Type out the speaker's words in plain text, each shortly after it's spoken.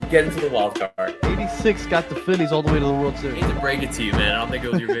get into the wild card. 86 got the Phillies all the way to the World Series. I hate to break it to you, man. I don't think it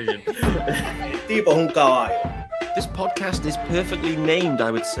was your vision. This podcast is perfectly named,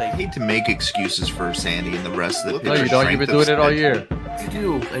 I would say. I hate to make excuses for Sandy and the rest of the No, you don't. You've been doing it all year. I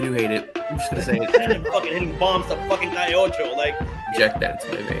do hate it. I'm just gonna say it. Fucking hitting bombs to fucking Cayocho. Like, Inject that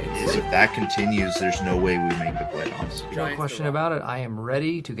into my veins. If that continues, there's no way we make the playoffs. No question about it. I am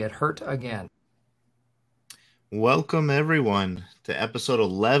ready to get hurt again. Welcome, everyone, to episode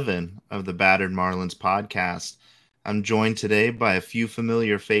 11 of the Battered Marlins podcast. I'm joined today by a few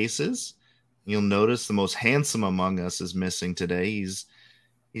familiar faces. You'll notice the most handsome among us is missing today. He's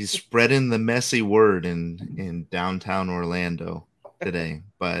spreading the messy word in downtown Orlando today.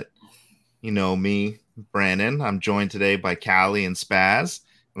 But you know me, Brandon. I'm joined today by Callie and Spaz.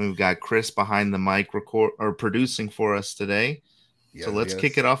 And we've got Chris behind the mic producing for us today. Yes, so let's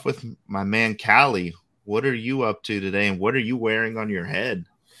kick it off with my man Callie. What are you up to today, and what are you wearing on your head?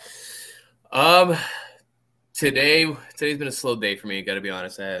 Today's been a slow day for me. Got to be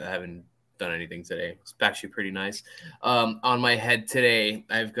honest. I haven't done anything today. It's actually pretty nice. On my head today,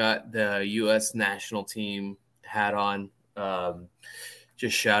 I've got the U.S. national team hat on.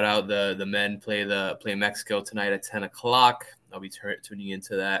 Just shout out the men play Mexico tonight at 10 o'clock. I'll be tuning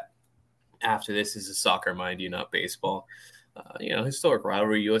into that. After this is a soccer, mind you, not baseball. Historic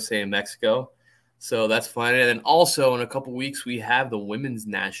rivalry, USA and Mexico. So that's fun. And then also in a couple weeks, we have the women's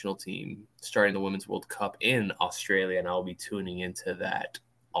national team starting the Women's World Cup in Australia, and I'll be tuning into that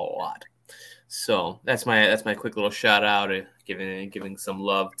a lot. So that's my quick little shout out, giving some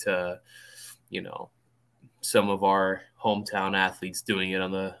love to, some of our hometown athletes doing it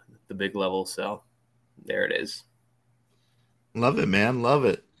on the big level. So there it is. Love it, man. Love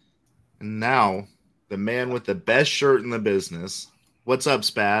it. And now the man with the best shirt in the business. What's up,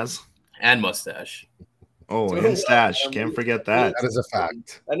 Spaz? And mustache. Oh, and stash. Can't forget that. That is a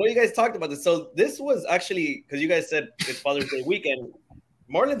fact. I know you guys talked about this. So this was actually, because you guys said it's Father's Day weekend,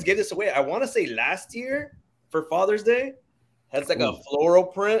 Marlins gave this away, I want to say last year for Father's Day. Has like a floral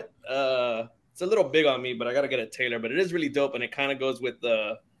print. It's a little big on me, but I got to get it tailored. But it is really dope, and it kind of goes with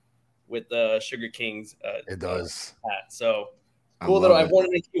the Sugar Kings. It does. Hat. So cool little. I've worn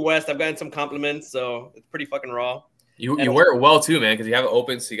it in Key West. I've gotten some compliments, so it's pretty fucking raw. You wear it well too, man, because you have it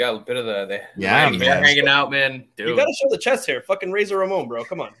open, so you got a bit of the hair hanging out, man. Dude, you gotta show the chest hair. Fucking Razor Ramon, bro.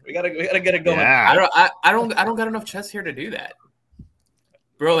 Come on, we gotta get it going. Yeah. I don't got enough chest hair to do that,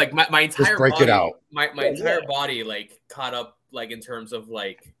 bro. Like my entire just break body, it out. My entire body like caught up like in terms of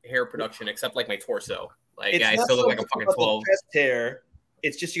like hair production, except like my torso. Like I still look like a fucking 12. Chest hair.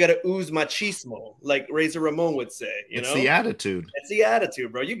 It's just you gotta ooze machismo, like Razor Ramon would say. It's the attitude. It's the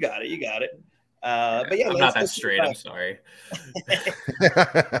attitude, bro. You got it. But yeah, I'm not that straight. I'm sorry.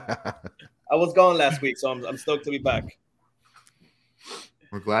 I was gone last week, so I'm stoked to be back.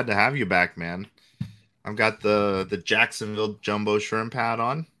 We're glad to have you back, man. I've got the Jacksonville Jumbo Shrimp hat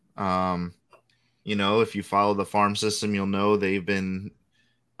on. If you follow the farm system, you'll know they've been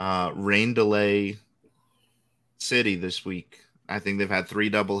rain delay city this week. I think they've had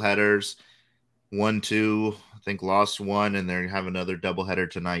 3 doubleheaders, 1-2. I think lost 1, and they have another doubleheader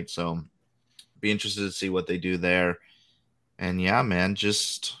tonight. So be interested to see what they do there. And yeah, man,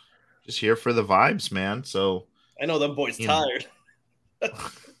 just here for the vibes, man. So I know them boys tired.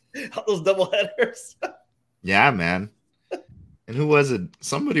 All those doubleheaders. Yeah, man. And who was it?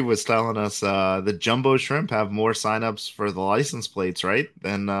 Somebody was telling us the Jumbo Shrimp have more signups for the license plates, right?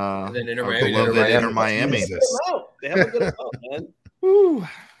 Than Inter Miami. They have a good amount, man. Woo.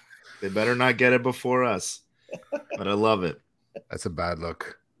 They better not get it before us. But I love it. That's a bad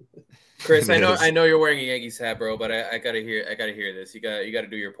look. Chris, I know you're wearing a Yankees hat, bro, but I gotta hear this. You gotta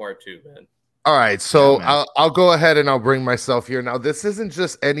do your part too, man. All right, so Yeah, I'll go ahead and I'll bring myself here. Now, this isn't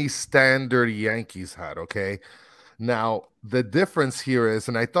just any standard Yankees hat, okay? Now, the difference here is,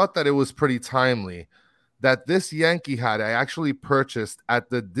 and I thought that it was pretty timely, that this Yankee hat I actually purchased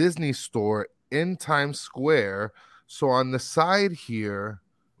at the Disney store in Times Square. So on the side here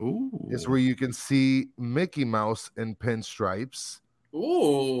is where you can see Mickey Mouse in pinstripes.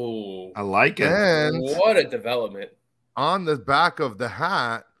 Ooh, I like it. And what a development. On the back of the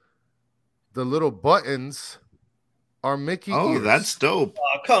hat, the little buttons are Mickey ears. That's dope.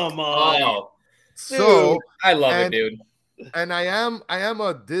 Oh, come on. Oh, So dude, I love it, dude. And I am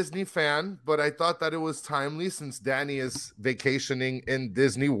a Disney fan, but I thought that it was timely since Danny is vacationing in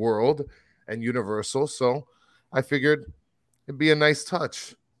Disney World and Universal. So I figured it'd be a nice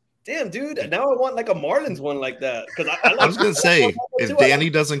touch. Damn, dude. Now I want like a Marlins one like that. Because I was going to say, if Danny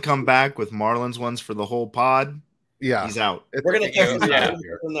doesn't come back with Marlins ones for the whole pod, he's out. We're going to test him.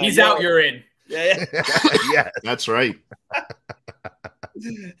 He's out, you're in. Yeah. Yeah, that's right.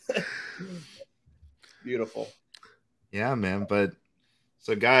 Beautiful. Yeah, man. But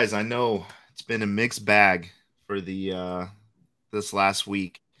so, guys, I know it's been a mixed bag for the this last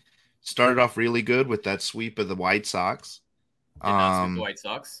week. Started off really good with that sweep of the White Sox. Did not sweep the White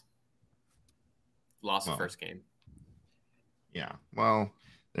Sox. Lost the first game. Yeah. Well,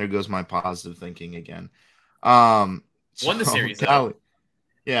 there goes my positive thinking again. Won the series, though.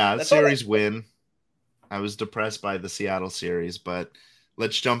 Yeah, series win. I was depressed by the Seattle series, but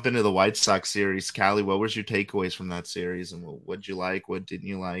let's jump into the White Sox series. Callie, what was your takeaways from that series, and what'd you like? What didn't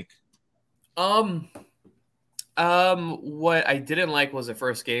you like? What I didn't like was the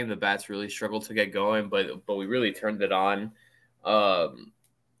first game. The bats really struggled to get going, but we really turned it on.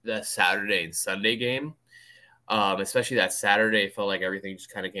 The Saturday and Sunday game. Especially that Saturday, felt like everything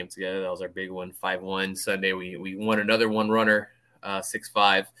just kind of came together. That was our big one, 5-1. Sunday, we won another one-runner,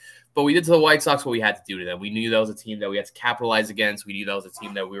 6-5. But we did to the White Sox what we had to do to them. We knew that was a team that we had to capitalize against. We knew that was a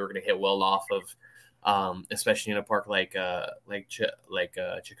team that we were going to hit well off of, especially in a park like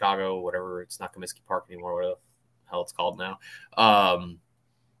Chicago, whatever. It's not Comiskey Park anymore, whatever the hell it's called now.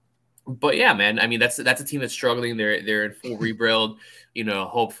 But yeah, man. I mean, that's a team that's struggling. They're in full rebuild. You know,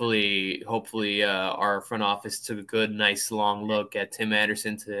 hopefully, our front office took a good, nice, long look at Tim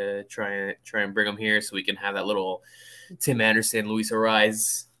Anderson to try and bring him here, so we can have that little Tim Anderson, Luis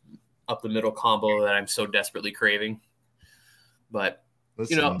Arraez up the middle combo that I'm so desperately craving. But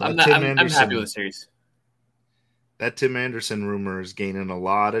Listen, I'm happy with the series. That Tim Anderson rumor is gaining a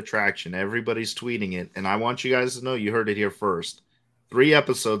lot of traction. Everybody's tweeting it, and I want you guys to know you heard it here first. 3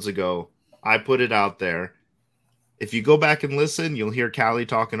 episodes ago, I put it out there. If you go back and listen, you'll hear Callie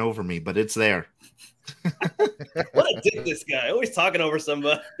talking over me, but it's there. What a dick, this guy. Always talking over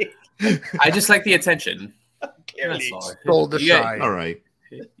somebody. I just like the attention. Stole the shine. All right.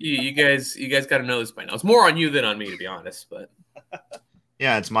 You guys got to know this by now. It's more on you than on me, to be honest. But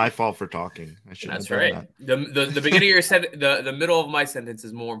yeah, it's my fault for talking. I should. That's right. The beginning of your the middle of my sentence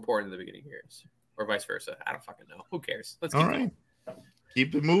is more important than the beginning of yours, or vice versa. I don't fucking know. Who cares? Let's keep going.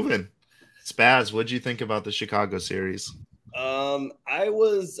 Keep it moving. Spaz, what'd you think about the Chicago series? I'm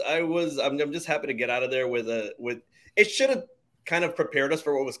just happy to get out of there with it should have kind of prepared us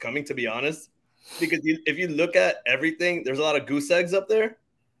for what was coming, to be honest. Because if you look at everything, there's a lot of goose eggs up there.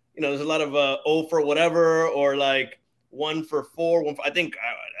 You know, there's a lot of 0 for whatever, or like 1 for 4. I think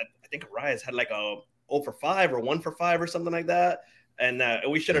Arraez had like a 0 for 5 or 1 for 5 or something like that. And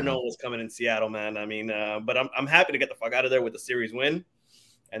we should have known what was coming in Seattle, man. I mean, but I'm happy to get the fuck out of there with the series win.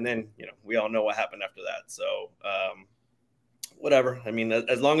 And then, you know, we all know what happened after that. So, whatever. I mean,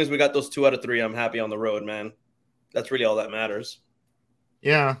 as long as we got those 2 out of 3, I'm happy on the road, man. That's really all that matters.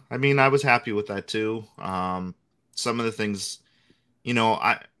 Yeah, I mean, I was happy with that too. Some of the things, you know,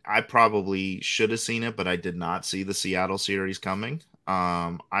 I probably should have seen it, but I did not see the Seattle series coming.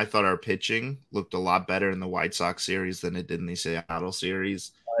 I thought our pitching looked a lot better in the White Sox series than it did in the Seattle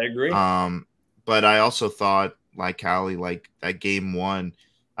series. I agree. But I also thought, like Callie, like that game 1,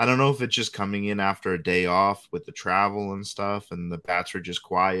 I don't know if it's just coming in after a day off with the travel and stuff, and the bats were just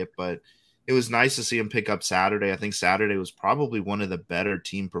quiet, but it was nice to see him pick up Saturday. I think Saturday was probably one of the better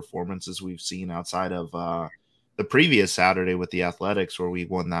team performances we've seen outside of the previous Saturday with the Athletics, where we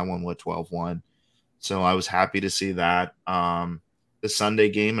won that one with 12-1. So I was happy to see that. The Sunday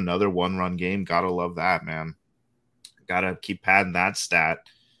game, another 1-run game. Gotta love that, man. Gotta keep padding that stat.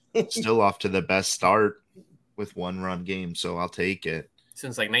 Still off to the best start with 1-run game, so I'll take it.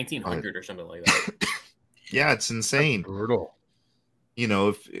 Since like 1900 or something like that. Yeah, it's insane. That's brutal. You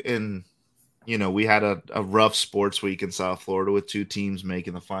know, we had a rough sports week in South Florida with 2 teams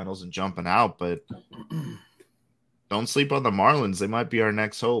making the finals and jumping out, but don't sleep on the Marlins. They might be our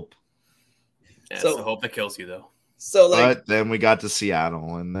next hope. Yeah, it's the hope that kills you, though. So, but then we got to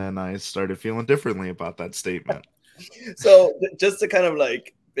Seattle, and then I started feeling differently about that statement. So just to kind of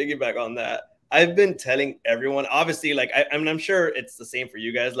like piggyback on that, I've been telling everyone, obviously, like I'm sure it's the same for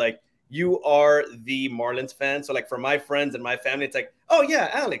you guys. Like, you are the Marlins fan. So like for my friends and my family, it's like, oh yeah,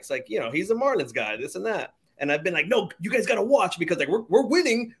 Alex, like, you know, he's a Marlins guy, this and that. And I've been like, no, you guys got to watch because like we're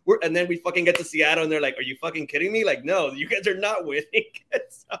winning. And then we fucking get to Seattle and they're like, are you fucking kidding me? Like, no, you guys are not winning.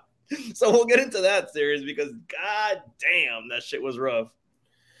 So we'll get into that series because god damn, that shit was rough.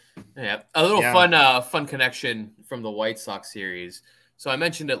 Yeah, a little fun connection from the White Sox series. So I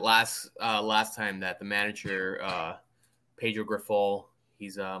mentioned it last time that the manager, Pedro Grifol,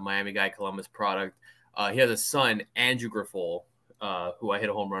 he's a Miami guy, Columbus product. He has a son, Andrew Grifol, who I hit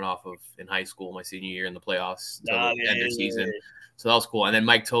a home run off of in high school my senior year in the playoffs to end their season. So that was cool. And then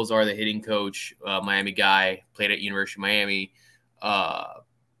Mike Tozar, the hitting coach, Miami guy, played at University of Miami.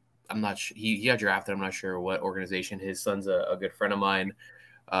 I'm not sure. He got drafted. I'm not sure what organization. His son's a good friend of mine.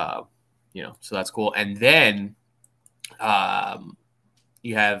 So that's cool. And then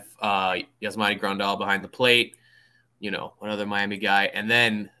you have Yasmani Grandal behind the plate. Another Miami guy. And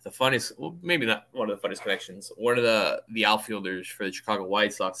then the funniest, well, maybe not one of the funniest connections. One of the outfielders for the Chicago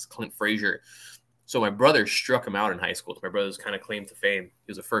White Sox, Clint Frazier. So my brother struck him out in high school. My brother's kind of claim to fame.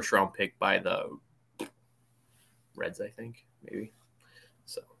 He was a first-round pick by the Reds, I think, maybe.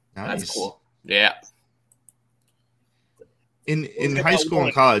 So nice. That's cool. Yeah. In high school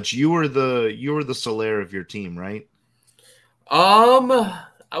and college, you were the Soler of your team, right?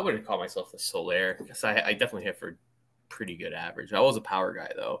 I wouldn't call myself the Soler because I definitely hit for pretty good average. I was a power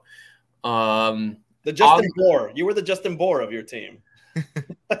guy though. The Justin Bohr. You were the Justin Bohr of your team.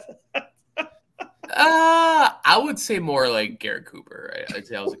 I would say more like Garrett Cooper. I'd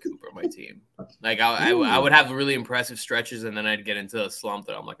say I was a Cooper on my team. Like I would have really impressive stretches, and then I'd get into a slump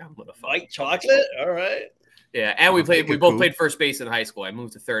that I'm like, I'm gonna white chocolate. All right. Yeah, and we both played first base in high school. I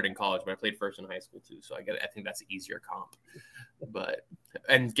moved to third in college, but I played first in high school too. So I think that's an easier comp.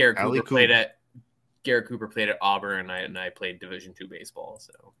 And Garrett Cooper played at Auburn, and I played Division II baseball.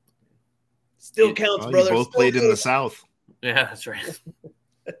 So still counts, brother. You both played in the South. Yeah, that's right.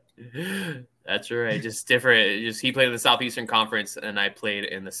 That's right. Just different. He played in the Southeastern Conference, and I played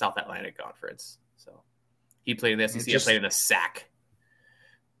in the South Atlantic Conference. So he played in the SEC. I played in the SAC.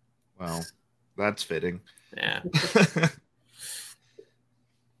 Well, that's fitting. Yeah.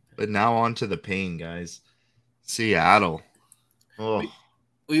 But now on to the pain, guys. Seattle. Oh,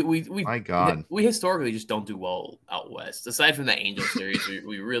 we my God. We historically just don't do well out west. Aside from the Angels series,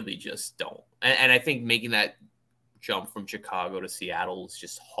 we really just don't. And I think making that jump from Chicago to Seattle is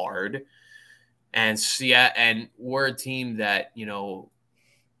just hard. And we're a team that, we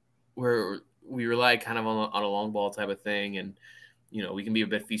rely kind of on a long ball type of thing, and we can be a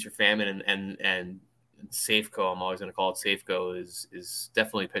bit feast or famine, and Safeco, I'm always going to call it Safeco, is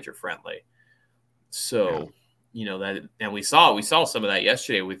definitely pitcher friendly. So, that, and we saw some of that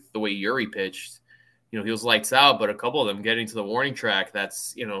yesterday with the way Yuri pitched. He was lights out, but a couple of them getting to the warning track.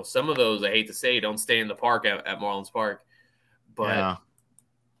 That's, some of those, I hate to say, don't stay in the park at Marlins Park. But,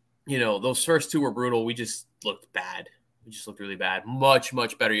 those first two were brutal. We just looked bad. We just looked really bad. Much,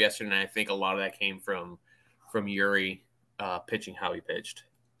 much better yesterday. And I think a lot of that came from Yuri pitching how he pitched.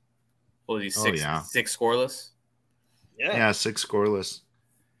 What was he, six scoreless? Yeah, 6 scoreless.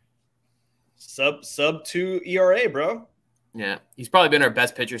 Sub 2 ERA, bro. Yeah, he's probably been our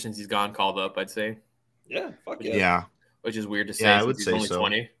best pitcher since he's gone called up, I'd say. Yeah, fuck yeah. Yeah. Which is weird to say. Yeah, since I would he's say only so.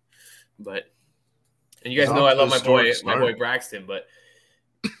 20. But, and you guys know I love my boy Braxton, but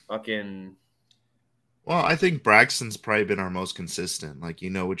fucking. Well, I think Braxton's probably been our most consistent. Like,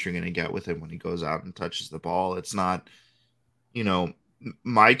 what you're going to get with him when he goes out and touches the ball. It's not,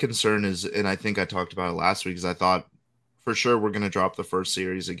 my concern is, and I think I talked about it last week, is I thought for sure we're going to drop the first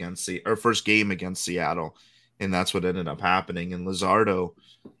game against Seattle. And that's what ended up happening. And Luzardo,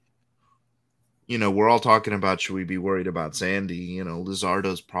 we're all talking about, should we be worried about Sandy?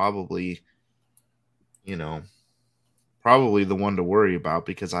 Luzardo's probably the one to worry about,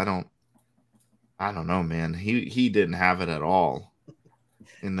 because I don't know, man. He didn't have it at all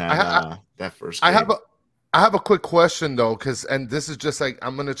in that first game. I have a quick question though, and this is just like,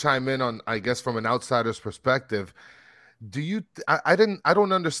 I'm going to chime in on, I guess, from an outsider's perspective. I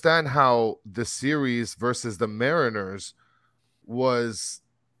don't understand how the series versus the Mariners was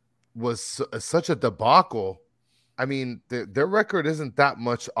such a debacle. I mean, their record isn't that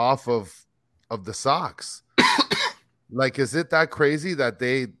much off of the Sox. Like, is it that crazy that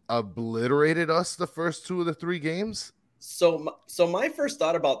they obliterated us the first 2 of the 3 games? So my first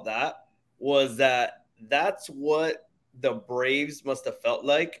thought about that was that's what the Braves must have felt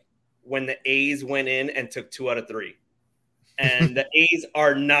like when the A's went in and took 2 out of 3. And the A's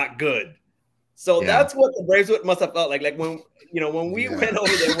are not good. So that's what the Braves must have felt like. Like when we went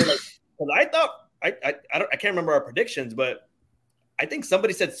over there, we're like, because I thought I can't remember our predictions, but I think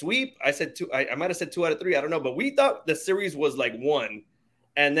somebody said sweep. I said 2. I might have said 2 out of 3. I don't know, but we thought the series was like 1,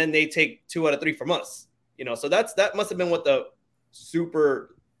 and then they take 2 out of 3 from us. So that must have been what the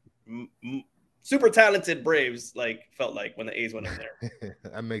super talented Braves felt like when the A's went in there.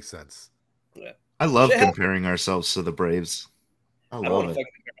 That makes sense. Yeah. I love comparing ourselves to the Braves. I don't want to fucking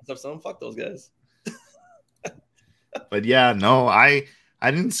compare myself, so fuck those guys. But yeah, no, I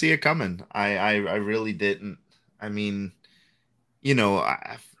didn't see it coming. I really didn't. I mean,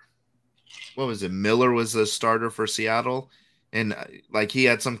 what was it? Miller was the starter for Seattle, and he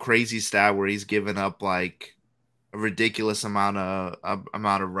had some crazy stat where he's given up like a ridiculous amount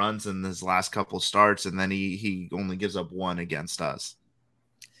of runs in his last couple starts, and then he only gives up 1 against us.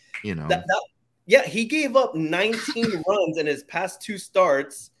 you know. Yeah, he gave up 19 runs in his past 2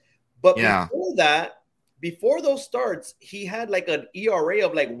 starts, but before those starts, he had like an ERA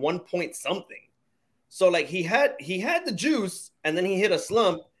of like 1 point something. So like he had the juice, and then he hit a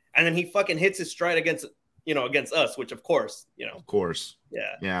slump, and then he fucking hits his stride against us, which of course, Of course.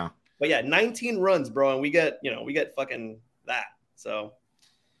 Yeah. But yeah, 19 runs, bro, and we get fucking that. So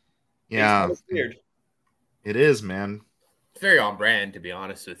yeah, it's weird. It is, man. It's very on brand, to be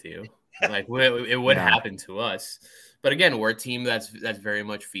honest with you. Like it would happen to us, but again, we're a team that's very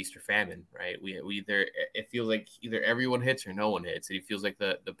much feast or famine, right? We either, it feels like either everyone hits or no one hits. It feels like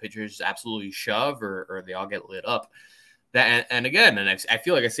the pitchers absolutely shove or they all get lit up. That and again, and I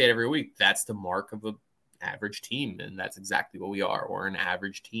feel like I say it every week. That's the mark of an average team, and that's exactly what we are. We're an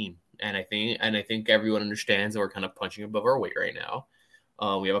average team, and I think everyone understands that we're kind of punching above our weight right now.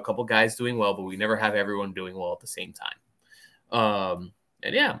 We have a couple guys doing well, but we never have everyone doing well at the same time.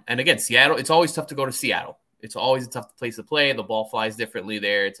 And again, Seattle, it's always tough to go to Seattle. It's always a tough place to play. The ball flies differently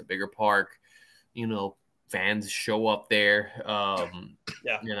there. It's a bigger park. Fans show up there.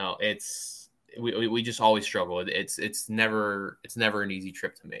 We just always struggle. It's never an easy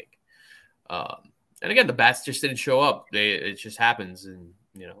trip to make. And again, the bats just didn't show up. It just happens, and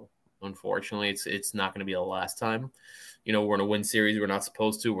unfortunately, it's not going to be the last time. We're going to win series we're not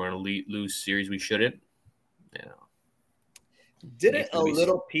supposed to. We're going to lose series we shouldn't. Didn't a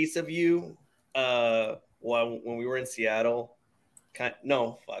little piece of you, when we were in Seattle,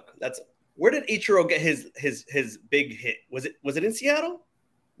 where did Ichiro get his big hit? Was it in Seattle?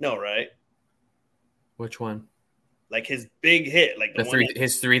 No, right? Which one? Like his big hit, like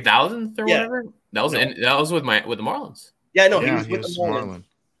his 3,000th or whatever. That was with the Marlins. Yeah, no, he was with the Marlins.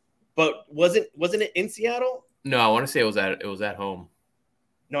 But wasn't it in Seattle? No, I want to say it was at home.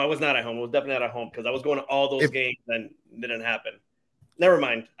 No, I was not at home. It was definitely not at home because I was going to all those games and it didn't happen. Never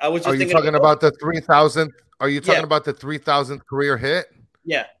mind. I was just thinking. Are you talking about the 3,000th? Are you talking about the 3,000th career hit?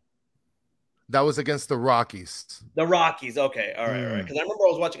 Yeah. That was against the Rockies. The Rockies. Okay. All right. Because I remember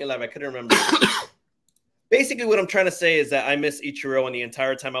I was watching it live. I couldn't remember. Basically, what I'm trying to say is that I miss Ichiro, and the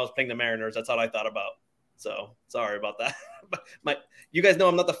entire time I was playing the Mariners, that's all I thought about. So sorry about that. You guys know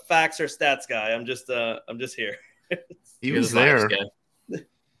I'm not the facts or stats guy. I'm just here. He was there.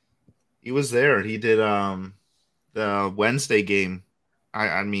 He was there. He did the Wednesday game.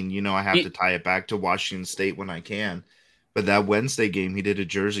 I mean, I have to tie it back to Washington State when I can. But that Wednesday game, he did a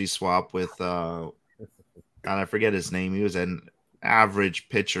jersey swap with God, I forget his name. He was an average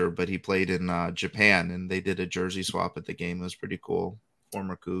pitcher, but he played in Japan, and they did a jersey swap at the game. It was pretty cool.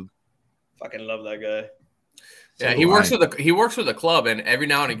 Former Coug. Fucking love that guy. Yeah, he works with the club, and every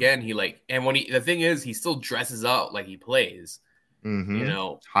now and again the thing is, he still dresses up like he plays.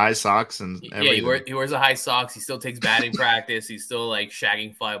 Mm-hmm. High socks and everything. Yeah, he wears a high socks. He still takes batting practice. He's still like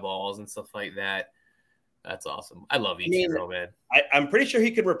shagging fly balls and stuff like that. That's awesome. I love Ichiro, man. I'm pretty sure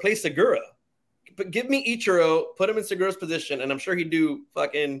he could replace Segura. But give me Ichiro, put him in Segura's position, and I'm sure he'd do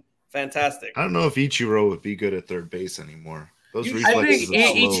fucking fantastic. I don't know if Ichiro would be good at third base anymore. Those reflexes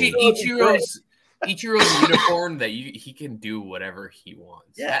are slow. Ichiro's unicorn that he can do whatever he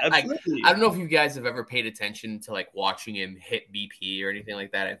wants. Yeah, absolutely. I don't know if you guys have ever paid attention to like watching him hit BP or anything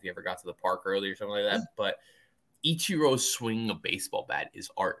like that. If you ever got to the park early or something like that, but Ichiro's swinging a baseball bat is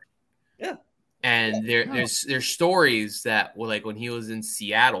art. Yeah, and there's stories that were like when he was in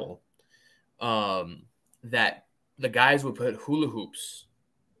Seattle, that the guys would put hula hoops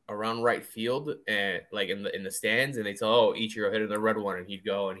around right field and like in the stands, and they tell Ichiro hit in the red one, and he'd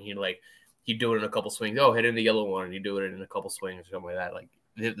go and he'd do it in a couple swings. Oh, hit in the yellow one, and he'd do it in a couple swings or something like that. Like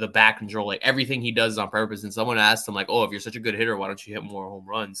the back control, like everything he does is on purpose. And someone asked him, like, "Oh, if you're such a good hitter, why don't you hit more home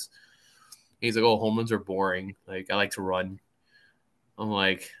runs?" He's like, "Oh, home runs are boring. Like I like to run." I'm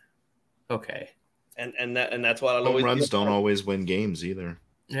like, okay. And that's what home runs don't always win games either.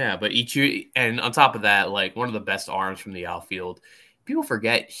 Yeah, but and on top of that, like one of the best arms from the outfield. People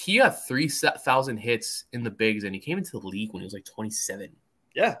forget he had 3,000 hits in the bigs, and he came into the league when he was like 27.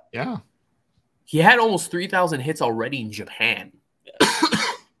 Yeah. He had almost 3,000 hits already in Japan.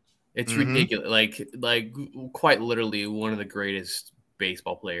 It's ridiculous. Like quite literally one of the greatest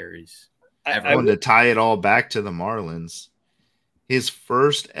baseball players ever. I want to tie it all back to the Marlins. His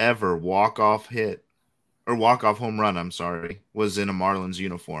first ever walk-off home run, was in a Marlins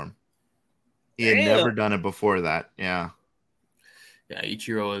uniform. He had never done it before that. Yeah. Yeah,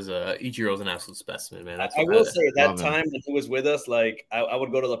 Ichiro's an absolute specimen, man. I will say that time that he was with us, like I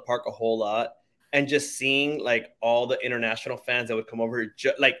would go to the park a whole lot, and just seeing like all the international fans that would come over,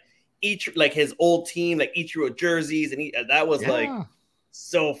 like his old team, like Ichiro jerseys, and that was like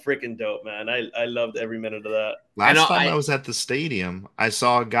so freaking dope, man. I loved every minute of that. Last time I was at the stadium, I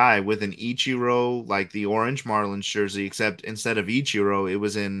saw a guy with an Ichiro, like the orange Marlins jersey, except instead of Ichiro, it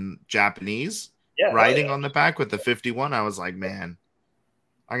was in Japanese, writing on the back with the 51. I was like, man,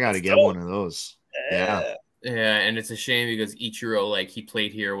 I got to get one of those. Yeah. Yeah, and it's a shame because Ichiro, like, he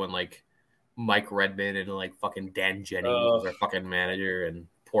played here when, like, Mike Redmond and, like, fucking Dan Jennings was our fucking manager, and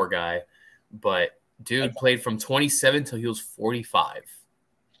poor guy. But dude played from 27 till he was 45.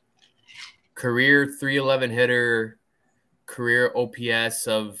 Career 311 hitter, career OPS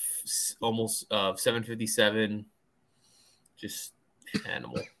of almost 757. Just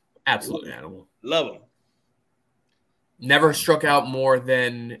animal. Absolute animal. Love him. Never struck out more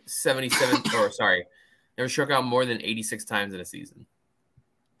than 77 never struck out more than 86 times in a season.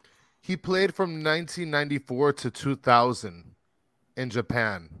 He played from 1994 to 2000 in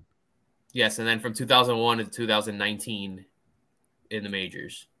Japan. Yes, and then from 2001 to 2019 in the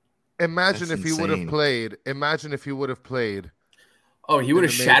majors. Imagine if he would have played. Oh, he would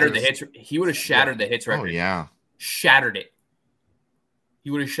have shattered the hits. He would have shattered the hits record. Oh, yeah. Shattered it.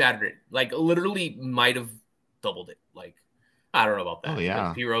 He would have shattered it. Like, literally might have doubled it. Like, I don't know about that. Oh,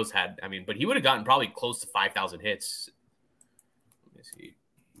 yeah. P. Rose had, but he would have gotten probably close to 5,000 hits. Let me see.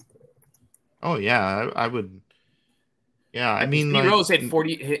 Oh, yeah. I would. Yeah, I mean, P. Rose hit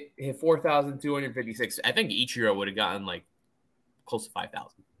 4,256. I think Ichiro would have gotten, like, close to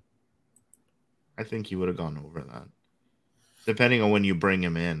 5,000. I think he would have gone over that. Depending on when you bring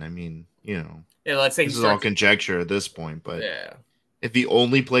him in. I mean, Yeah, let's say this is all conjecture at this point, but if he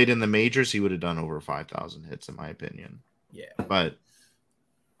only played in the majors, he would have done over 5,000 hits, in my opinion. Yeah. But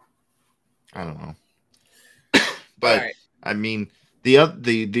I don't know. But I mean, the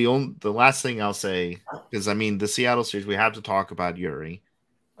last thing I'll say is, the Seattle series, we have to talk about Yuri.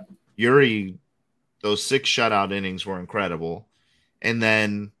 Those 6 shutout innings were incredible. And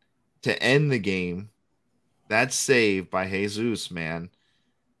then to end the game, that save by Jesus, man.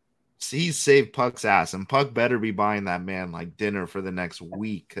 He saved Puck's ass, and Puck better be buying that man like dinner for the next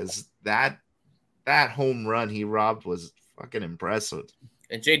week, because that home run he robbed was fucking impressive.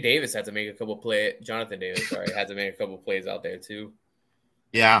 And Jonathan Davis had to make a couple plays out there too.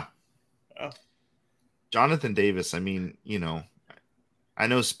 Yeah. Jonathan Davis, I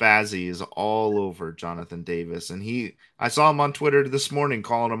know Spazzy is all over Jonathan Davis, and I saw him on Twitter this morning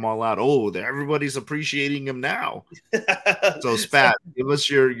calling him all out. Oh, everybody's appreciating him now. So Spaz, give us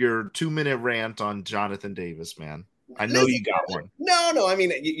your 2-minute rant on Jonathan Davis, man. I know you got one. No.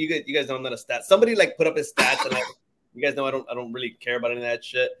 You guys don't know the stats. Somebody like put up his stats, and you guys know I don't really care about any of that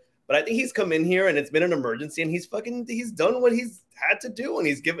shit. But I think he's come in here and it's been an emergency, and he's done what he's had to do, and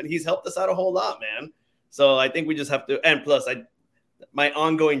he's helped us out a whole lot, man. So I think we just have to. And plus, my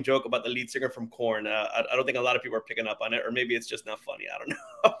ongoing joke about the lead singer from Korn, I don't think a lot of people are picking up on it, or maybe it's just not funny. I don't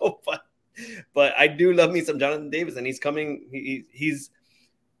know. but I do love me some Jonathan Davis, and he's coming. He's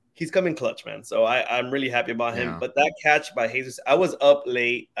coming clutch, man. So I'm really happy about him. Yeah. But that catch by Jesus, I was up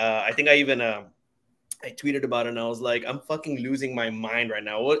late. I think I even I tweeted about it, and I was like, I'm fucking losing my mind right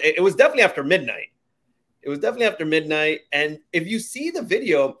now. It was definitely after midnight. And if you see the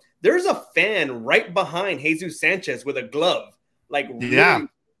video, there's a fan right behind Jesus Sanchez with a glove. Like, really,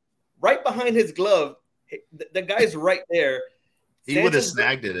 right behind his glove. The guy's right there. He would have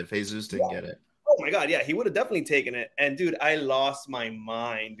snagged it if Jesus didn't get it. Oh, my God. Yeah, he would have definitely taken it. And, dude, I lost my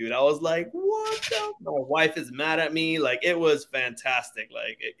mind, dude. I was like, what the? My wife is mad at me. Like, it was fantastic.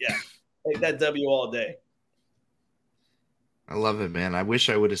 Take that W all day. I love it, man. I wish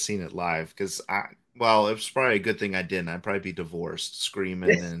I would have seen it live, because it was probably a good thing I didn't. I'd probably be divorced,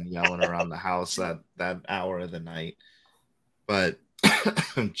 screaming and yelling around the house that hour of the night. But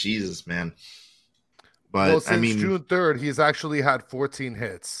Jesus, man. But since June 3rd, he's actually had 14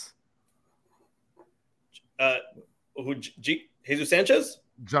 hits. Jesus Sanchez?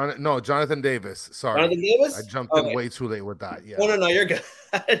 Jonathan Davis. Sorry. Jonathan Davis? I jumped in way too late with that. Yeah. No, you're good.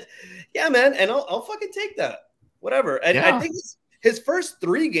 Yeah, man. And I'll fucking take that. Whatever. And I think his first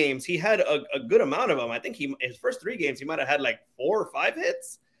 3 games, he had a good amount of them. I think his first 3 games, he might have had like 4 or 5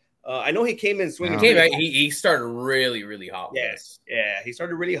 hits. I know he came in swinging. He started really, really hot. Yeah, he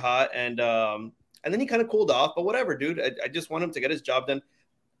started really hot, and then he kind of cooled off. But whatever, dude. I just want him to get his job done.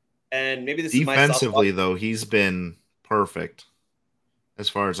 And maybe this defensively, is though, he's been perfect as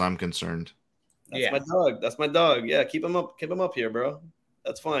far as I'm concerned. That's my dog. Yeah, keep him up here, bro.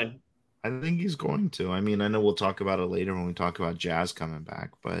 That's fine. I think he's going to. I know we'll talk about it later when we talk about Jazz coming back,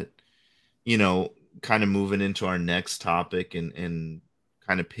 but kind of moving into our next topic and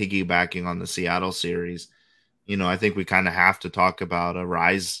kind of piggybacking on the Seattle series, I think we kind of have to talk about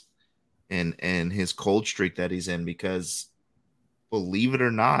Arraez and his cold streak that he's in, because believe it or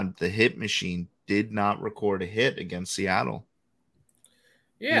not, the hit machine did not record a hit against Seattle.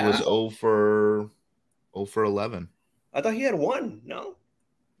 Yeah. He was 0 for 11. I thought he had one. No.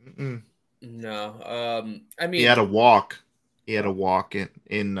 Mm-mm. No. I mean, He had a walk. He had a walk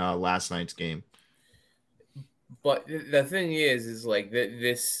in last night's game. but the thing is like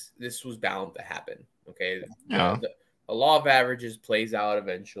this was bound to happen. Okay. Yeah. The law of averages plays out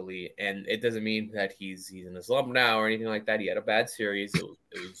eventually, and it doesn't mean that he's in a slump now or anything like that. He had a bad series. It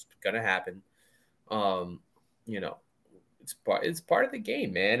was gonna happen. You know, it's part of the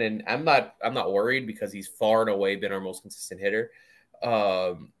game, man. And I'm not worried because he's far and away been our most consistent hitter.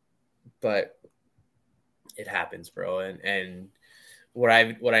 But it happens, bro. And what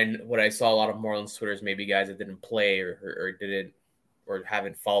I saw a lot of Marlins Twitters, maybe guys that didn't play or didn't or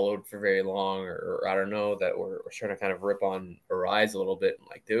haven't followed for very long, or I don't know, that we're trying to kind of rip on Arraez a little bit. I'm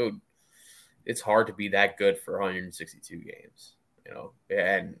like, dude, it's hard to be that good for 162 games, you know,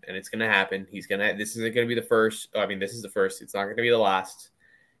 and it's gonna happen. This isn't gonna be the first. I mean, this is the first. It's not gonna be the last.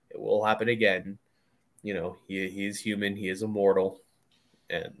 It will happen again. You know, he is human. He is immortal,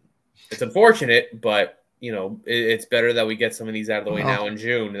 and it's unfortunate, but you know, it's better that we get some of these out of the way now in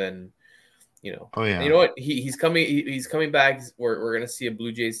June than, you know. Oh yeah. You know what? He's coming back. We're gonna see a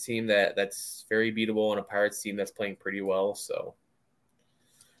Blue Jays team that's very beatable and a Pirates team that's playing pretty well. So.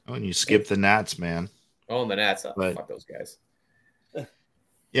 Oh, and you skip the Nats, man. Oh, and the Nats. Fuck those guys.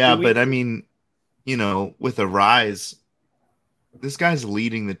 Yeah, but I mean, you know, with Arraez, this guy's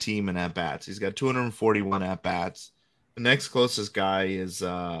leading the team in at bats. He's got 241 at bats. The next closest guy is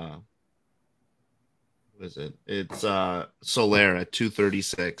who is it? It's Soler at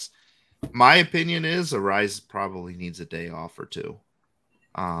 236. My opinion is Arraez probably needs a day off or two.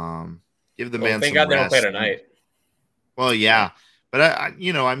 Give the man thank some God they don't rest. play tonight. Well, yeah, but I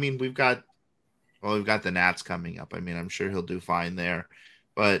you know, I mean, we've got the Nats coming up. I mean, I'm sure he'll do fine there.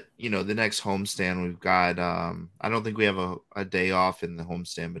 But, you know, the next homestand we've got, I don't think we have a day off in the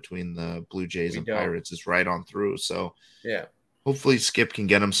homestand between the Blue Jays and Pirates. It's right on through. So, yeah, hopefully Skip can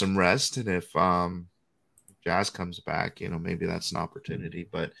get him some rest. And if Jazz comes back, you know, maybe that's an opportunity.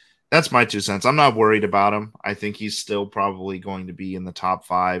 But that's my 2 cents. I'm not worried about him. I think he's still probably going to be in the top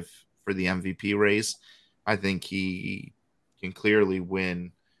 5 for the MVP race. I think he can clearly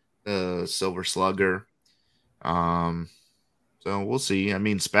win the Silver Slugger. So we'll see. I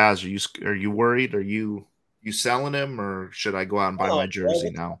mean, Spaz, are you worried? Are you selling him, or should I go out and buy my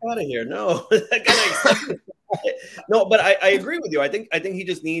jersey now? Out of here, no. No, but I agree with you. I think he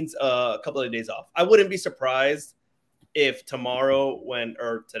just needs a couple of days off. I wouldn't be surprised if tomorrow,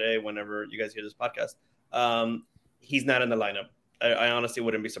 today, whenever you guys hear this podcast, he's not in the lineup. I honestly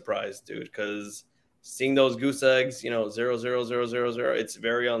wouldn't be surprised, dude, because seeing those goose eggs, you know, 0, 0, 0, 0, 0, it's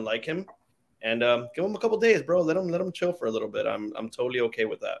very unlike him. And give him a couple days, bro. Let him chill for a little bit. I'm totally okay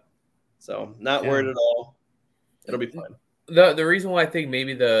with that. So not worried at all. It'll be fine. The reason why I think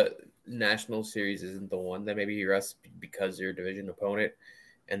maybe the National Series isn't the one that maybe he rests because they're a division opponent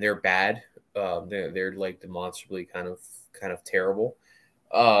and they're bad. They're like demonstrably kind of terrible.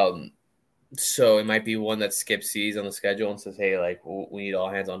 So it might be one that Skip sees on the schedule and says, hey, like, we need all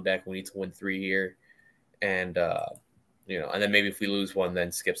hands on deck. We need to win 3 here. And you know, and then maybe if we lose one,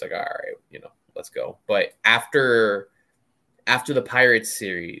 then Skip's like, all right, you know, let's go. But after the Pirates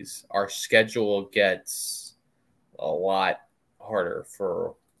series, our schedule gets a lot harder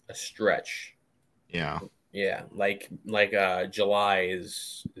for a stretch. Yeah. Yeah. Like July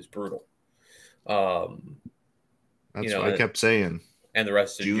is brutal. That's what I kept saying. And the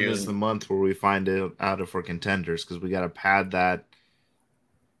rest of June is the month where we find out if we're contenders, because we got to pad that.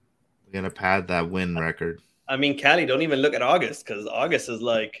 We got to pad that win record. I mean, Cali, don't even look at August, because August is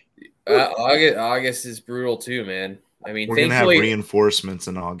like August is brutal too, man. I mean, we're gonna have reinforcements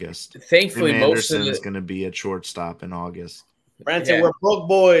in August. Thankfully, most of is gonna be at shortstop in August. Branson, we're broke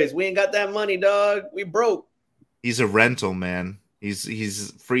boys. We ain't got that money, dog. We broke. He's a rental, man.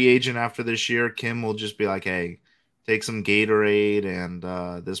 He's free agent after this year. Kim will just be like, hey, take some Gatorade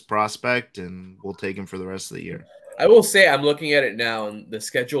and this prospect, and we'll take him for the rest of the year. I will say I'm looking at it now, and the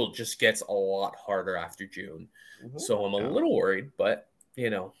schedule just gets a lot harder after June. Mm-hmm. So I'm a little worried, but you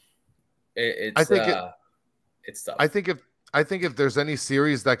know, it's tough. I think if there's any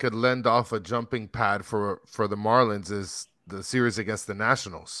series that could lend off a jumping pad for the Marlins is the series against the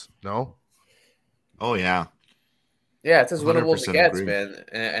Nationals. No? Oh yeah. Yeah, it's as winnable as it gets, man.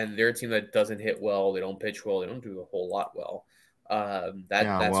 And they're a team that doesn't hit well. They don't pitch well. They don't do a whole lot well.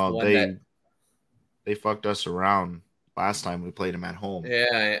 They fucked us around last time we played them at home.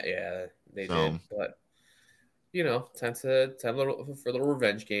 Yeah, they did. But you know, time for a little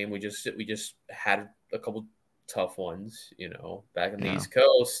revenge game. We just had a couple tough ones, back in the Yeah. East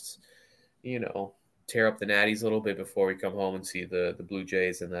Coast, tear up the Natties a little bit before we come home and see the Blue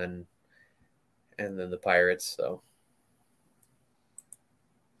Jays and then the Pirates. So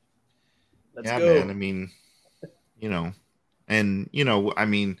Let's Yeah, go. man. I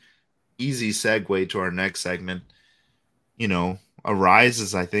mean, easy segue to our next segment. Arraez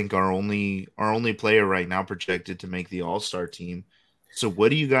is, I think, our only player right now projected to make the All-Star team. So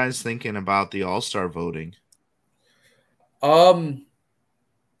what are you guys thinking about the All-Star voting? I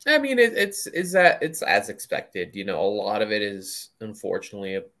mean, it's as expected. A lot of it is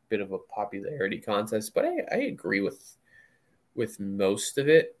unfortunately a bit of a popularity contest, but I agree with most of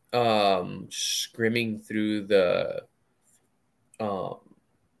it. Scrimming through the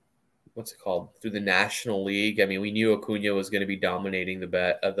what's it called, through the National League. I mean, we knew Acuna was going to be dominating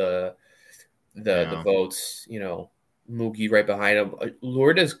the votes. Mookie right behind him.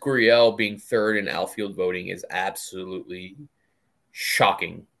 Lourdes Gurriel being third in outfield voting is absolutely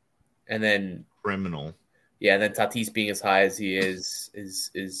shocking. And then Criminal. Yeah, and then Tatis being as high as he is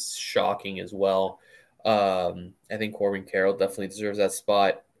shocking as well. I think Corbin Carroll definitely deserves that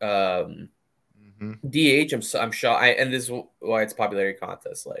spot. DH, I'm shocked, and this is why it's a popularity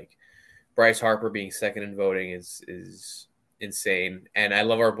contest. Like Bryce Harper being second in voting is insane, and I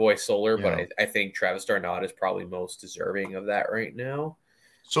love our boy Soler, but I think Travis d'Arnaud is probably most deserving of that right now.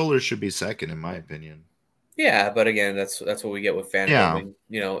 Soler should be second, in my opinion. Yeah, but again, that's what we get with fan voting.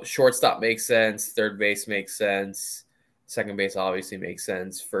 Shortstop makes sense, third base makes sense, second base obviously makes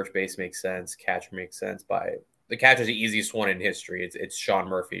sense, first base makes sense, catcher makes sense. By the catcher's the easiest one in history. It's Sean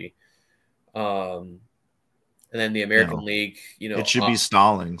Murphy. And then the American League, it should be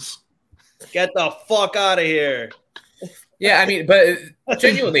Stallings. Get the fuck out of here. Yeah, I mean, but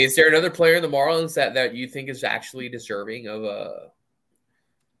genuinely, is there another player in the Marlins that you think is actually deserving of a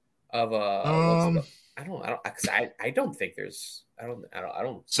I don't think there's I don't.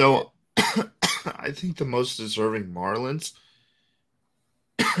 So I think the most deserving Marlins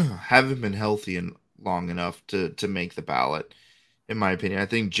haven't been healthy and long enough to make the ballot. In my opinion, I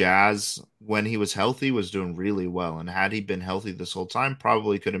think Jazz, when he was healthy, was doing really well, and had he been healthy this whole time,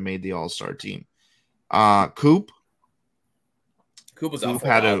 probably could have made the All-Star team. Coop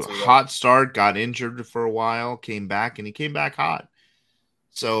had a hot start, got injured for a while, came back, and he came back hot.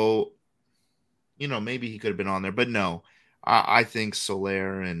 So, maybe he could have been on there, but no. I think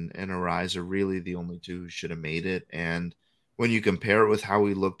Soler and Arraez are really the only two who should have made it. And when you compare it with how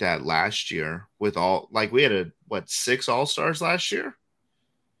we looked at last year, we had 6 All-Stars last year?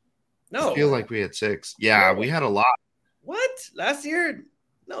 No. I feel like we had 6. Yeah, we had a lot. What? Last year?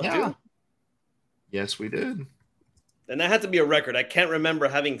 No, dude. Yes, we did. Then that had to be a record. I can't remember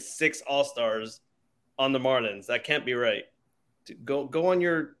having 6 All-Stars on the Marlins. That can't be right. Go on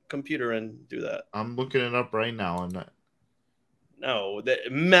your computer and do that. I'm looking it up right now. No, the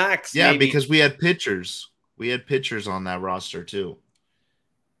max. Yeah, because we had pitchers. We had pitchers on that roster too.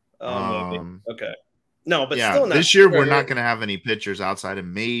 Okay. No, but yeah, still not. This year we're not going to have any pitchers outside of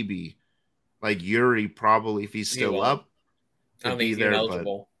maybe like Yuri, probably, if he's still up. I don't think he's even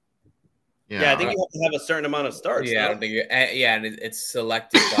eligible. Yeah, I think you have to have a certain amount of starts. Yeah, I don't think and it's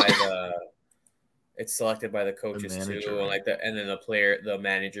selected by the. It's selected by the coaches too, and then the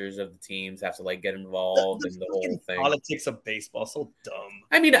managers of the teams have to get involved in the whole thing. Politics of baseball, so dumb.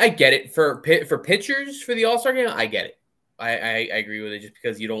 I mean, I get it for pitchers for the All-Star game. I get it. I agree with it, just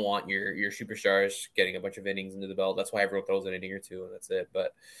because you don't want your superstars getting a bunch of innings into the belt. That's why everyone throws an inning or two, and that's it.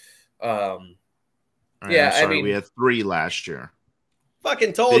 But I mean, we had 3 last year.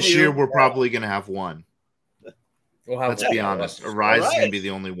 Fucking told this year we're probably going to have 1. Let's be honest. Arraez is going to be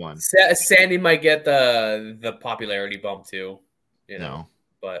the only one. Sandy might get the popularity bump too,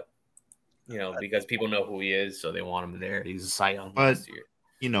 but because people know who he is, so they want him there. He's a Cy Young last year.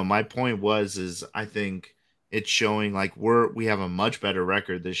 My point is I think it's showing we have a much better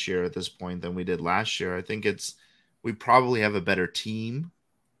record this year at this point than we did last year. I think we probably have a better team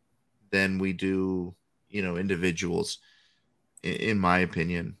than we do, individuals, in my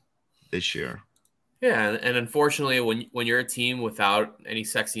opinion, this year. Yeah, and unfortunately, when you're a team without any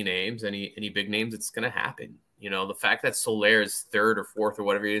sexy names, any big names, it's going to happen. The fact that Soler is 3rd or 4th or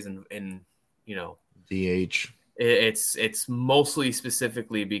whatever it is in DH, it's mostly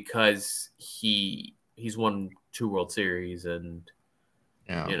specifically because he's won 2 World Series, and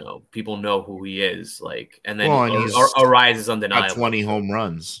people know who he is. And then Arraez is undeniable. Got 20 home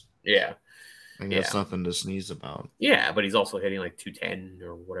runs. Yeah, that's nothing to sneeze about. Yeah, but he's also hitting 210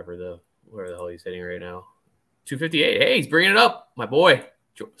 or whatever the hell he's hitting right now. 258. Hey, he's bringing it up, my boy.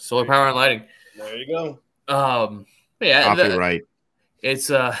 Solar Power and Lighting. There you go. Copyright. It's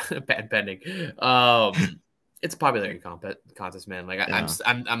bad pending. it's a popularity contest, man. Like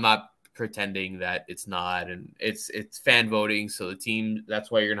I'm not pretending that it's not, and it's fan voting. So the team, that's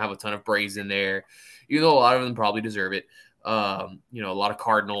why you're gonna have a ton of Braves in there, even though a lot of them probably deserve it. A lot of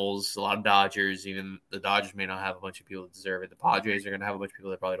Cardinals, a lot of Dodgers. Even the Dodgers may not have a bunch of people that deserve it. The Padres are gonna have a bunch of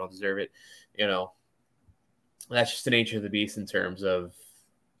people that probably don't deserve it. That's just the nature of the beast in terms of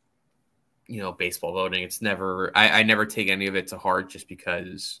baseball voting. It's never I never take any of it to heart just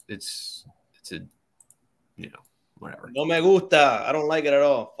because it's a whatever. No me gusta. I don't like it at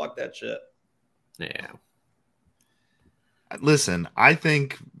all. Fuck that shit. Yeah. Listen, I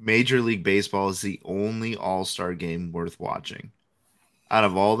think Major League Baseball is the only all-star game worth watching. Out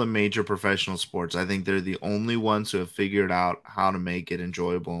of all the major professional sports, I think they're the only ones who have figured out how to make it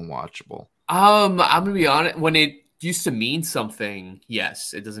enjoyable and watchable. I'm gonna be honest. When it used to mean something,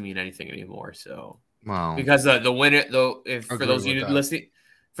 yes, it doesn't mean anything anymore. So, because the winner, though, for those of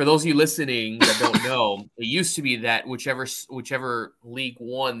you listening that don't know, it used to be that whichever league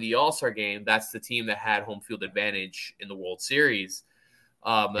won the All-Star game, that's the team that had home field advantage in the World Series.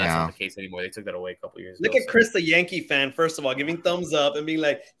 That's not the case anymore. They took that away a couple years ago. Look at Chris, the Yankee fan, first of all, giving thumbs up and being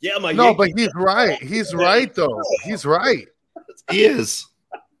like, "Yeah, my no, Yankee but he's right. He's right, though. He's right. He is.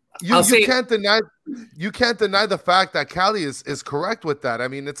 You can't deny the fact that Cali is correct with that. I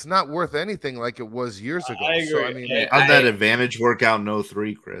mean, it's not worth anything like it was years ago. I agree. So I mean, how'd that advantage work out in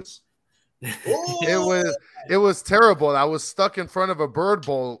 03, Chris? It was terrible. I was stuck in front of a bird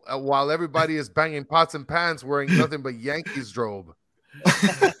bowl while everybody is banging pots and pans wearing nothing but Yankees robe.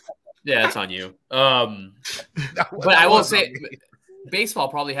 Yeah, that's on you. But I will say, baseball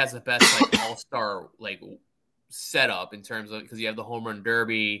probably has the best all-star setup in terms of, because you have the home run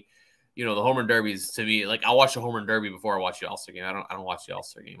derby. The home run derby is, to me, I watch the home run derby before I watch the All-Star game. I don't watch the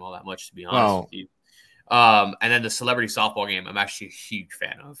All-Star game all that much, to be honest with you. And then the celebrity softball game, I'm actually a huge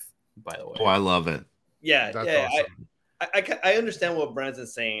fan of, by the way. Oh, I love it. Yeah, That's awesome. I understand what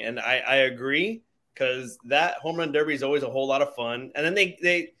Brandon's saying, and I agree, because that home run derby is always a whole lot of fun. And then they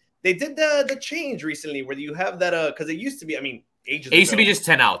did the change recently where you have that because it used to be, ages ago. It used to be just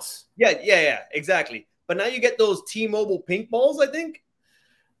 10 outs. Yeah, exactly. But now you get those T-Mobile pink balls, I think.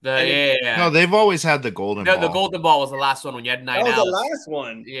 No, they've always had the golden ball. The golden ball was the last one when you had 9 outs. That was the last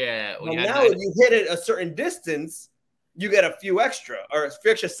one. Yeah. Well, now if you hit it a certain distance, you get a few extra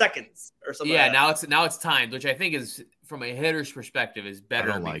seconds or something. Yeah, like that. now it's timed, which I think is, from a hitter's perspective, is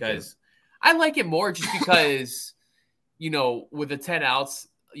better because I I like it more just because, with the 10 outs,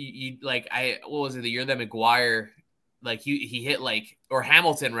 what was it, the year that McGuire, he hit or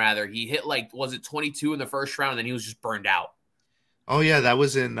Hamilton rather, he hit was it 22 in the first round, and then he was just burned out. Oh yeah, that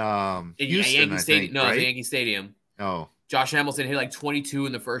was in Houston, Yankee Stadium. No, right? it was Yankee Stadium. Oh, Josh Hamilton hit 22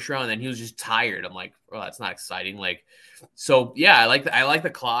 in the first round, and then he was just tired. I'm like, well, that's not exciting. So yeah, I like the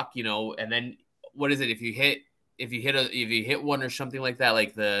clock, and then what is it if you hit one or something like that,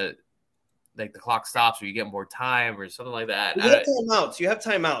 the clock stops or you get more time or something like that. You have timeouts. So they have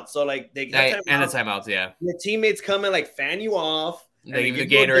timeouts. And the timeouts, yeah. Your teammates come and fan you off. They give you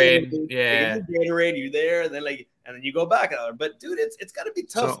the Gatorade. Yeah. They give you the Gatorade, you're there, and then you go back. But dude, it's gotta be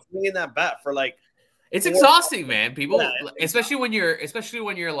tough swinging that bat for it's exhausting, man. People, especially when you're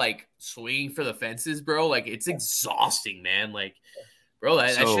swinging for the fences, bro. It's exhausting, man. Bro,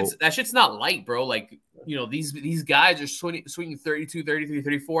 that shit's not light, bro. These guys are swinging 32, 33,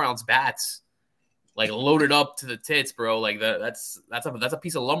 34 ounce bats, loaded up to the tits, bro. That's a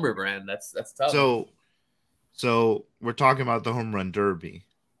piece of lumber, man. That's tough. So we're talking about the home run derby,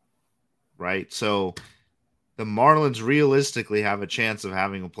 right? So the Marlins realistically have a chance of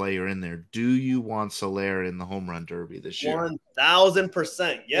having a player in there. Do you want Soler in the home run derby this year?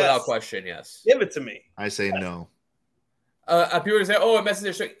 1,000%, yes. Without question, yes. Give it to me. I say no. People are say, "Oh, it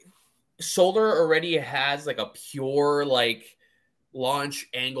messes their." Soler already has a pure launch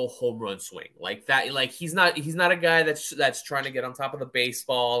angle home run swing that. He's not a guy that's trying to get on top of the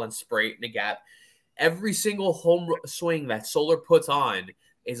baseball and spray it in the gap. Every single home swing that Soler puts on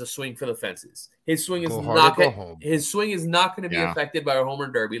is a swing for the fences. His swing is not going to be affected by a home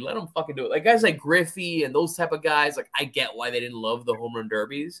run derby. Let him fucking do it. Guys like Griffey and those type of guys, I get why they didn't love the home run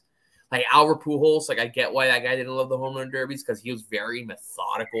derbies. Albert Pujols, I get why that guy didn't love the home run derbies because he was very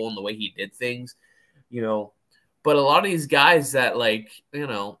methodical in the way he did things, But a lot of these guys that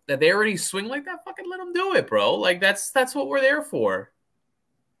that they already swing like that, fucking let them do it, bro. That's what we're there for.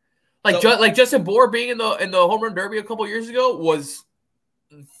 Justin Bohr being in the home run derby a couple years ago was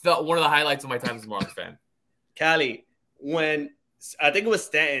one of the highlights of my time as a Marlins fan. Cali, when I think it was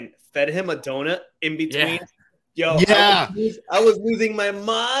Stanton fed him a donut in between. Yeah. Yo, yeah. I was losing my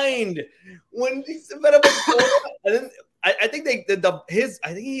mind when he fed him a donut. And then I think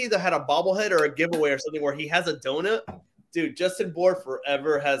I think he either had a bobblehead or a giveaway or something where he has a donut. Dude, Justin Bohr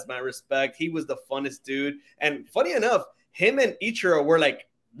forever has my respect. He was the funnest dude. And funny enough, him and Ichiro were like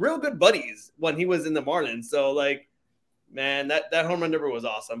real good buddies when he was in the Marlins. So like, man, that home run number was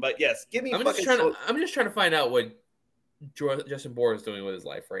awesome. But yes, give me. I'm just trying to find out what Justin Bohr is doing with his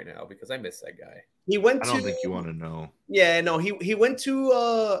life right now because I miss that guy. I don't think you want to know. Yeah, no, he went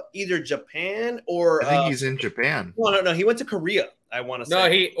to either Japan or I think he's in Japan. No, he went to Korea. I want to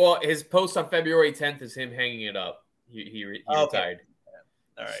say. No, his post on February 10th is him hanging it up. He retired.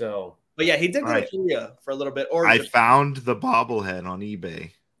 All right. So, but yeah, he did go to Korea for a little bit. Or I found the bobblehead on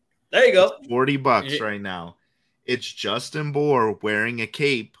eBay. There you go. It's $40 right now. It's Justin Bohr wearing a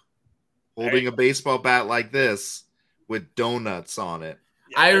cape, holding a baseball bat like this with donuts on it.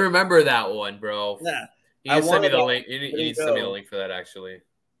 Yeah. I remember that one, bro. Yeah. You need to send me the link. You need to send me the link for that, actually.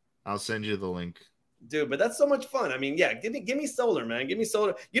 I'll send you the link. Dude, but that's so much fun. I mean, yeah, give me Solar, man. Give me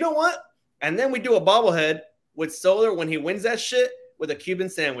Solar. You know what? And then we do a bobblehead with Solar when he wins that shit with a Cuban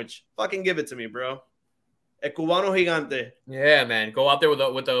sandwich. Fucking give it to me, bro. El Cubano Gigante. Yeah, man. Go out there with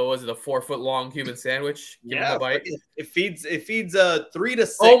the 4-foot long Cuban sandwich. Give him a bite. It feeds 3 to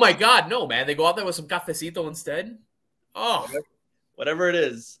 6. Oh my God, no, man. They go out there with some cafecito instead. Oh, whatever it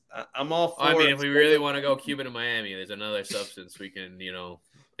is, I'm all for. I mean, if we really want to go Cuban in Miami, there's another substance we can,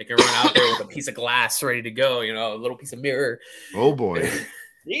 they can run out there with a piece of glass ready to go. A little piece of mirror. Oh boy.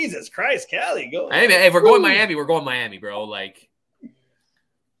 Jesus Christ, Cali, go. Hey, man, if we're going Miami, we're going Miami, bro. Like,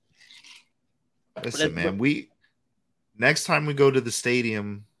 listen, man. Next time we go to the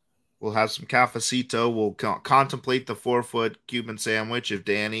stadium, we'll have some cafecito. We'll contemplate the 4-foot Cuban sandwich. If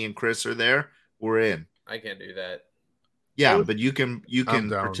Danny and Chris are there, we're in. I can't do that. Yeah, but you can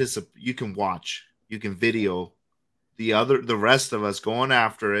participate. You can watch. You can video the rest of us going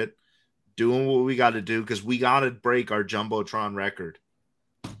after it, doing what we got to do because we got to break our jumbotron record.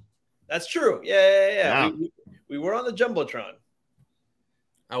 That's true. Yeah. We were on the jumbotron.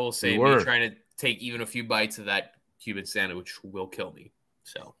 I will say, me trying to take even a few bites of that Cuban sandwich will kill me.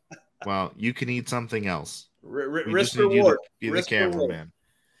 So, well, you can eat something else. Risk reward. Be the cameraman.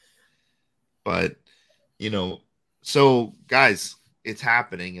 But so guys, it's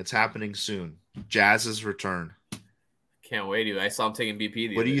happening. It's happening soon. Jazz's return. Can't wait, dude. I saw him taking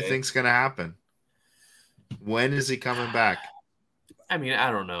BP. What do you think's gonna happen? When is he coming back? I mean,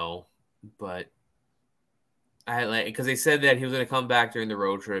 I don't know, but because they said that he was going to come back during the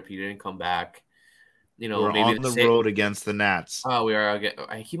road trip. He didn't come back. We're maybe on the road against the Nats. Oh, we are.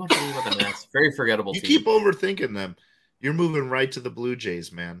 I keep on thinking about the Nats. Very forgettable. You keep overthinking them. You're moving right to the Blue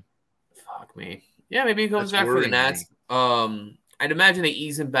Jays, man. Fuck me. Yeah, maybe he comes back for the Nats. I'd imagine they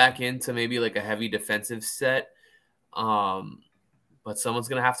ease him back into maybe like a heavy defensive set. But someone's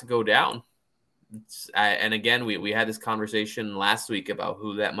going to have to go down. And again, we had this conversation last week about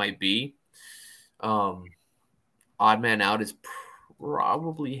who that might be. Odd man out is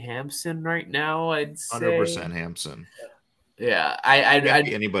probably Hampson right now. I'd say 100% Hampson. Yeah, I'd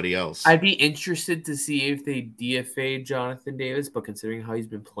be anybody else. I'd be interested to see if they DFA Jonathan Davis, but considering how he's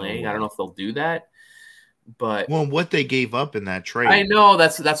been playing, I don't know if they'll do that. But what they gave up in that trade, I know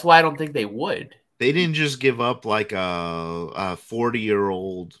that's why I don't think they would. They didn't just give up like a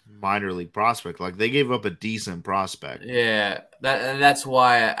 40-year-old minor league prospect. Like they gave up a decent prospect. Yeah, that's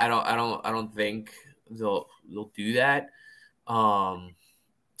why I don't think they'll do that.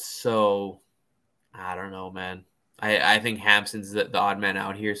 So I don't know, man. I think Hampson's the odd man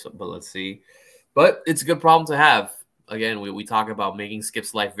out here. So, but let's see. But it's a good problem to have. Again, we talk about making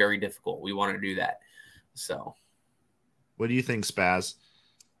Skip's life very difficult. We want to do that. So, what do you think, Spaz?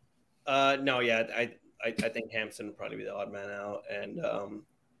 No, yeah, I think Hampson would probably be the odd man out. And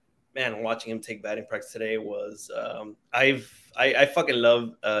man, watching him take batting practice today was I fucking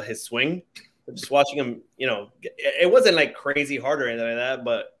love his swing. Just watching him, it wasn't like crazy hard or anything like that,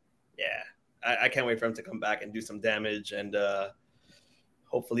 but yeah, I can't wait for him to come back and do some damage and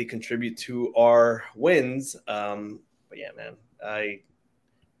hopefully contribute to our wins. But yeah, man,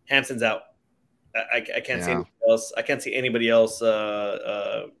 Hampson's out. I can't see anybody else. I can't see anybody else,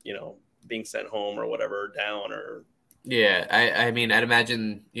 being sent home or whatever, down or. Yeah, I mean, I'd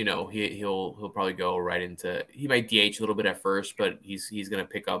imagine he'll probably go right into. He might DH a little bit at first, but he's going to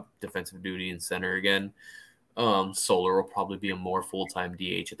pick up defensive duty in center again. Solar will probably be a more full-time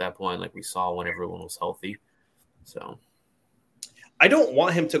DH at that point, like we saw when everyone was healthy. So, I don't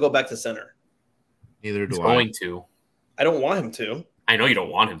want him to go back to center. Neither do I. Going to. I don't want him to. I know you don't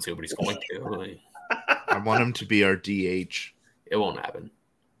want him to, but he's going to. I want him to be our DH. It won't happen.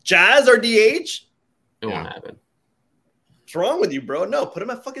 Jazz or DH? It won't happen. What's wrong with you, bro? No, put him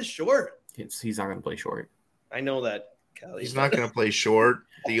at fucking short. He's not going to play short. I know that. Cali, He's not going to play short.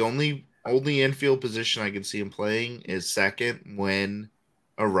 The only infield position I can see him playing is second when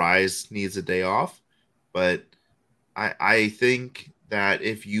Arraez needs a day off. But I think that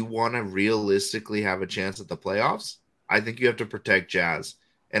if you want to realistically have a chance at the playoffs, I think you have to protect Jazz.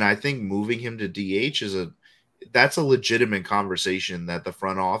 And I think moving him to DH that's a legitimate conversation that the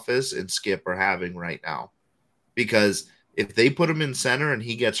front office and Skip are having right now. Because if they put him in center and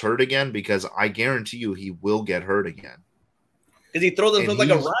he gets hurt again, because I guarantee you he will get hurt again. Because he throws them like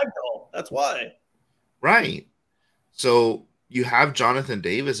a rag doll. That's why. Right. So you have Jonathan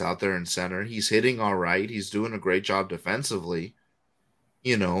Davis out there in center. He's hitting all right. He's doing a great job defensively.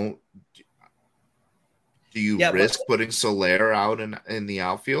 You know, do you risk putting Soler out in the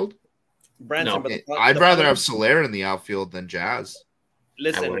outfield? Branson, no. I'd rather have Soler in the outfield than Jazz.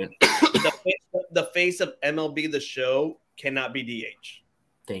 Listen, the face of MLB The Show cannot be DH.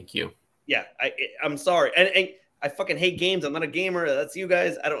 Thank you. Yeah, I'm sorry. And I fucking hate games. I'm not a gamer. That's you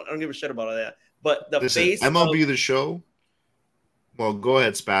guys. I don't give a shit about all that. But face MLB The Show. Well, go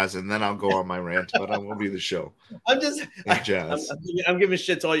ahead, Spaz, and then I'll go on my rant. But MLB The Show. I'm giving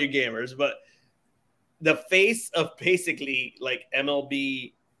shit to all you gamers. But the face of basically like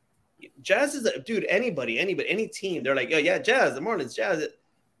MLB, Jazz is dude. Anybody, any team. They're like, yeah, Jazz, the Marlins, Jazz.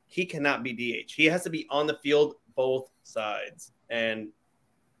 He cannot be DH. He has to be on the field both sides. And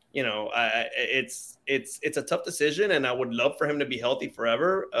you know, it's a tough decision, and I would love for him to be healthy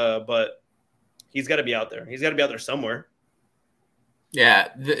forever. But he's got to be out there. He's got to be out there somewhere. Yeah,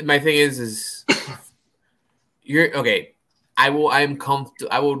 my thing is you're okay. I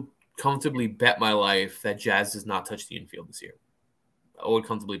will comfortably bet my life that Jazz does not touch the infield this year. I would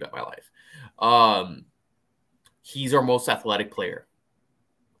comfortably bet my life. He's our most athletic player.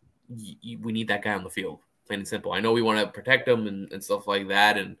 We need that guy on the field. Plain and simple. I know we want to protect him and stuff like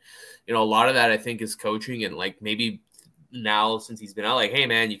that. And, you know, a lot of that I think is coaching and like maybe now since he's been out, like, hey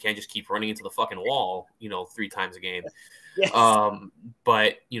man, you can't just keep running into the fucking wall, you know, 3 times a game. Yes.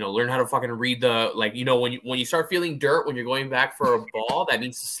 But you know, learn how to fucking read the, like, you know, when you start feeling dirt, when you're going back for a ball, that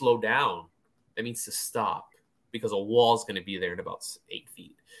means to slow down. That means to stop because a wall's going to be there in about 8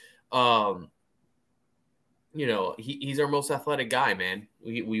 feet. You know, he's our most athletic guy, man.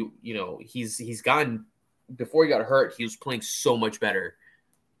 We you know, he's gotten, before he got hurt, he was playing so much better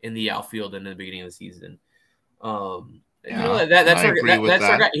in the outfield than in the beginning of the season. You know, that's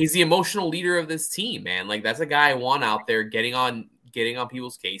our guy. He's the emotional leader of this team, man. Like that's a guy I want out there getting on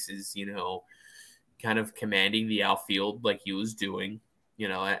people's cases, you know, kind of commanding the outfield like he was doing, you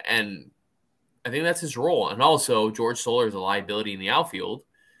know, and I think that's his role. And also George Soler is a liability in the outfield.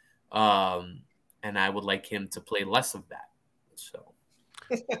 And I would like him to play less of that. So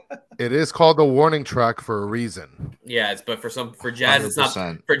it is called the warning track for a reason. Yeah, but for Jazz,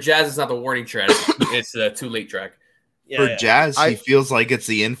 100%. It's not the warning track. It's the too late track. Yeah, Jazz, he feels like it's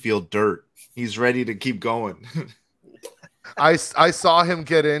the infield dirt. He's ready to keep going. I saw him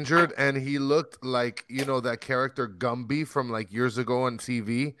get injured, and he looked like, you know, that character Gumby from like years ago on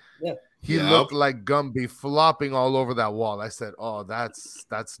TV. Yeah, he looked like Gumby flopping all over that wall. I said, "Oh,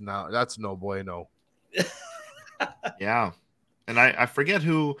 that's no bueno." Yeah, and I forget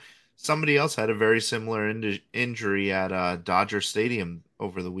who. Somebody else had a very similar injury at Dodger Stadium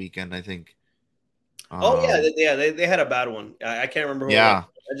over the weekend, I think. They had a bad one. I can't remember who. Yeah,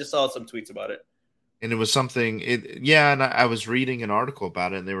 I just saw some tweets about it. And it was something. And I was reading an article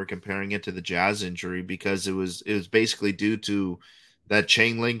about it, and they were comparing it to the Jazz injury because it was basically due to that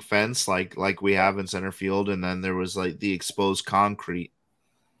chain link fence, like we have in center field, and then there was like the exposed concrete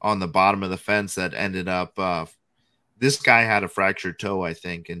on the bottom of the fence that ended up. This guy had a fractured toe, I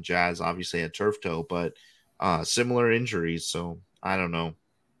think, and Jazz obviously had turf toe, but similar injuries. So I don't know.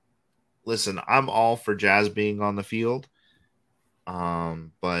 Listen, I'm all for Jazz being on the field,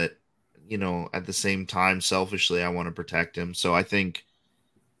 but you know, at the same time, selfishly, I want to protect him. So I think,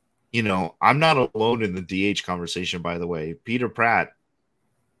 you know, I'm not alone in the DH conversation. By the way, Peter Pratt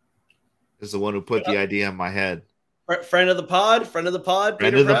is the one who put the idea in my head. Friend of the pod. Friend of the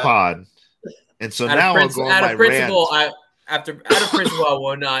pod. And so now I'll go on my rant. Out of principle, I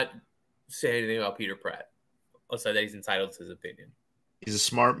will not say anything about Peter Pratt. I'll say that he's entitled to his opinion. He's a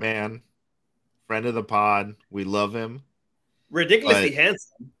smart man. Friend of the pod. We love him. Ridiculously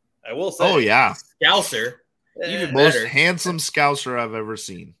handsome, I will say. Oh, yeah. Scouser. Even most better. handsome Scouser I've ever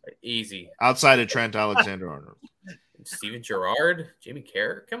seen. Easy. Outside of Trent Alexander-Arnold. Steven Gerrard. Jamie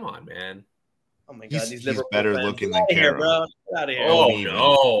Carragher. Come on, man. Oh, my God. He's better looking than Carragher. Carragher. Get out of here. Oh,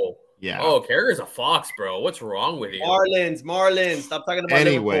 no. Yeah. Oh, Carragher's a fox, bro. What's wrong with you? Marlins. Stop talking about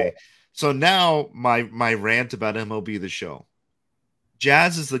Anyway, Liverpool. So now my rant about MLB The Show.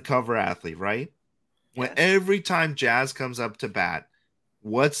 Jazz is the cover athlete, right? Every time Jazz comes up to bat,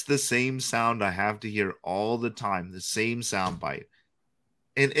 what's the same sound I have to hear all the time? The same sound bite.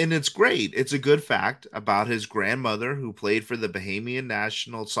 And it's great. It's a good fact about his grandmother who played for the Bahamian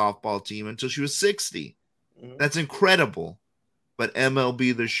national softball team until she was 60. Mm-hmm. That's incredible. But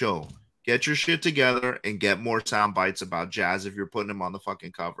MLB The Show, get your shit together and get more sound bites about Jazz if you're putting him on the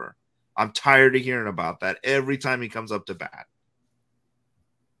fucking cover. I'm tired of hearing about that every time he comes up to bat.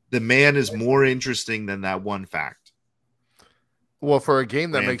 The man is more interesting than that one fact. Well, for a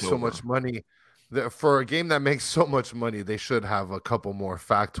game that makes so much money, they should have a couple more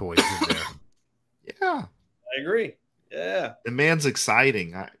factoids in there. Yeah. I agree. Yeah. The man's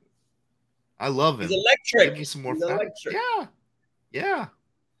exciting. I love him. He's electric. Give me some more He's electric. Yeah. Yeah.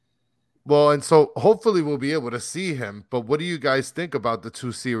 Well, and so hopefully we'll be able to see him. But what do you guys think about the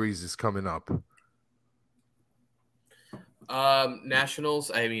 2 series is coming up? Nationals.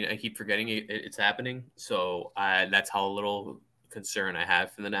 I mean, I keep forgetting it's happening. So that's how little concern I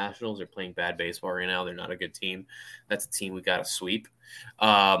have for the Nationals. They're playing bad baseball right now. They're not a good team. That's a team we got to sweep.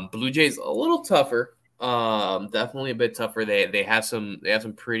 Blue Jays a little tougher. Definitely a bit tougher. They have some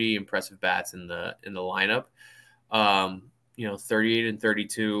pretty impressive bats in the lineup. 38 and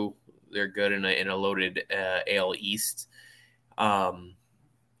 32. They're good in a loaded AL East.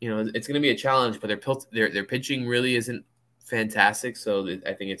 It's going to be a challenge, but their pitching really isn't fantastic. So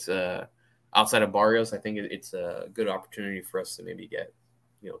I think it's outside of Barrios. I think it's a good opportunity for us to maybe get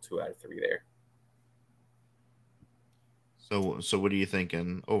 2 out of 3 there. So what are you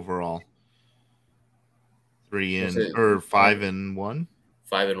thinking overall? 5-1?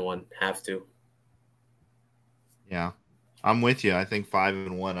 5-1, have to. Yeah, I'm with you. I think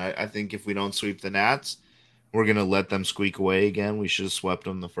 5-1. I think if we don't sweep the Nats, we're gonna let them squeak away again. We should have swept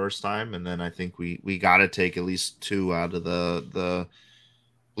them the first time, and then I think we got to take at least 2 out of the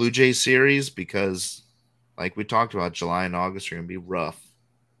Blue Jays series because, like we talked about, July and August are gonna be rough.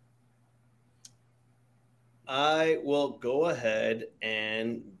 I will go ahead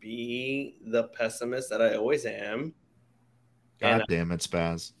and be the pessimist that I always am. God damn it,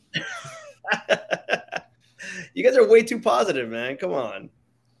 Spaz. You guys are way too positive, man. Come on.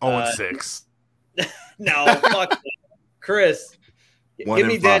 0-6. No, fuck that. Chris, give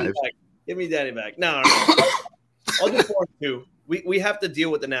me Danny back. Give me Danny back. No. I'll do 4-2. We have to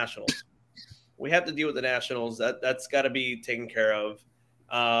deal with the Nationals. That's got to be taken care of.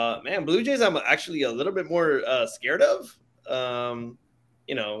 Man, Blue Jays I'm actually a little bit more scared of. But I'll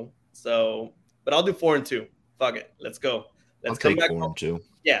do 4-2. Fuck it. Let's go. Let's come back 4-2.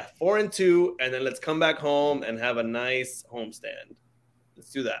 Yeah, 4-2, and then let's come back home and have a nice homestand. Let's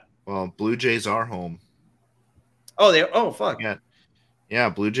do that. Well, Blue Jays are home. Oh, fuck. Yeah,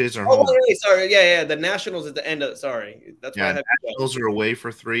 Blue Jays are home. Really? Sorry. Yeah. The Nationals at the end of sorry. That's why I have Nationals are away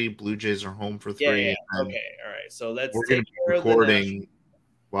for 3. Blue Jays are home for 3. Yeah. Okay. All right. So let's we're going to be recording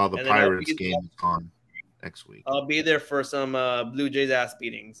while the Pirates game is on next week. I'll be there for some Blue Jays ass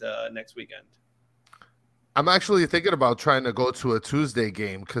beatings next weekend. I'm actually thinking about trying to go to a Tuesday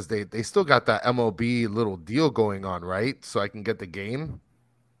game because they still got that MLB little deal going on, right? So I can get the game.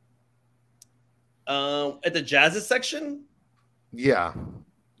 At the Jazz's section? Yeah.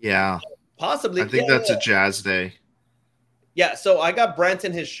 Possibly. I think that's a Jazz day. Yeah, so I got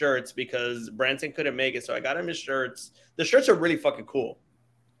Branton his shirts because Branton couldn't make it, so I got him his shirts. The shirts are really fucking cool.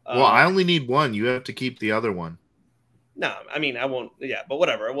 Well, I only need one. You have to keep the other one. No, I mean, I won't. Yeah, but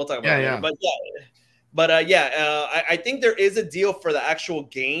whatever. We'll talk about it. Yeah. I think there is a deal for the actual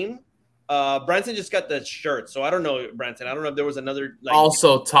game. Branson just got the shirt, so I don't know, Branson. I don't know if there was another.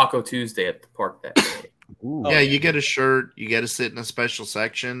 Also, Taco Tuesday at the park that day. Ooh. Yeah, you get a shirt. You get to sit in a special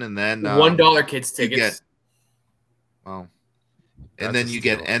section, and then $1 kids tickets. And then you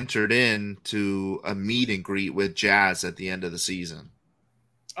get entered into a meet and greet with Jazz at the end of the season.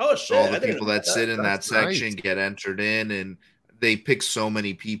 Oh shit! All the people that sit in that section get entered in, and they pick so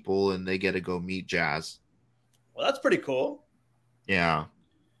many people, and they get to go meet Jazz. Well, that's pretty cool. Yeah.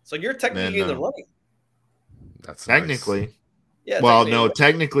 So you're technically in the running. That's technically. Nice. Yeah. Well, no,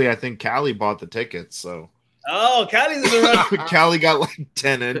 technically, I think Callie bought the tickets. So. Oh, Callie's in the running. Callie got like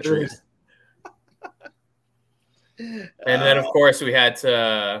 10 entries. And then, of course, we had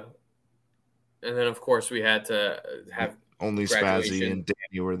to. Have only Spazzy and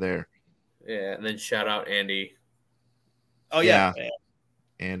Danny were there. Yeah, and then shout out Andy. Oh yeah.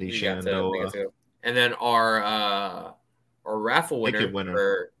 Andy Shenandoah. And then our raffle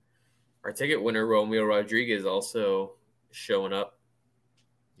winner, our ticket winner, Romeo Rodriguez, also showing up.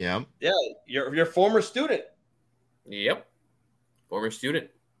 Yeah. Yeah, your former student. Yep, former student.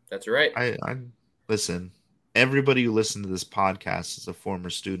 That's right. I listen. Everybody who listens to this podcast is a former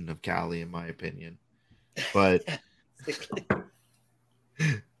student of Cali, in my opinion. But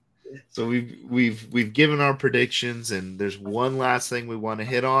so we've given our predictions, and there's one last thing we want to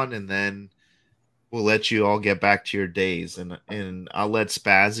hit on, and then we'll let you all get back to your days. And I'll let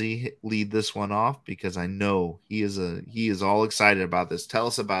Spazzy lead this one off because I know he is all excited about this. Tell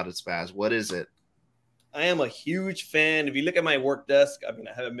us about it, Spaz. What is it? I am a huge fan. If you look at my work desk, I mean,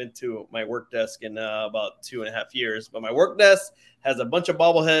 I haven't been to my work desk in about 2.5 years, but my work desk has a bunch of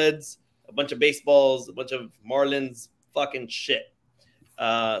bobbleheads, a bunch of baseballs, a bunch of Marlins fucking shit.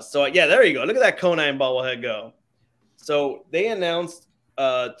 So yeah, there you go. Look at that Conine bobblehead go. So they announced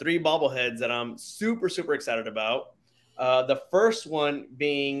 3 bobbleheads that I'm super, super excited about. The first one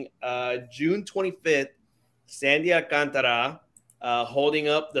being June 25th, Sandy Alcantara holding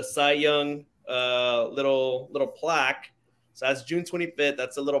up the Cy Young little plaque. So that's June 25th.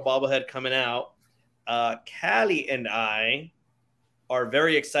 That's a little bobblehead coming out. Callie and I are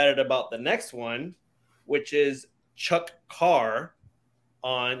very excited about the next one, which is Chuck Carr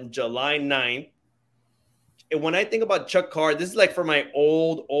on July 9th. And when I think about Chuck Carr, this is like for my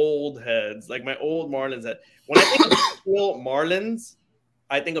old heads, like my old Marlins head. When I think of real Marlins,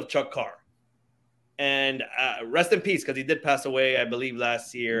 I think of Chuck Carr. And rest in peace, because he did pass away, I believe,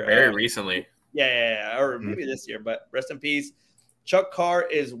 last year. Very recently. Yeah, or maybe this year, but rest in peace. Chuck Carr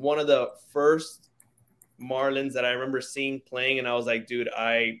is one of the first Marlins that I remember seeing playing, and I was like, dude,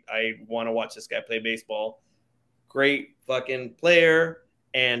 I want to watch this guy play baseball. Great fucking player.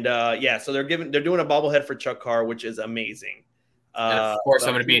 And yeah, so they're doing a bobblehead for Chuck Carr, which is amazing. And of course,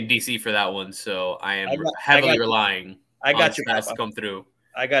 I'm going to be in DC for that one, so I am heavily relying on Spaz to come through.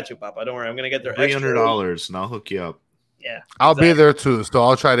 I got you, Papa. Don't worry. I'm going to get there. $300, and I'll hook you up. Yeah. I'll be there too, so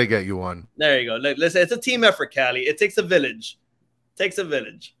I'll try to get you one. There you go. Listen, it's a team effort, Callie. It takes a village.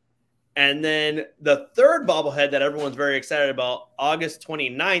 And then the third bobblehead that everyone's very excited about, August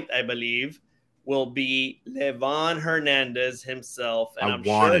 29th, I believe, will be Levon Hernandez himself. And I'm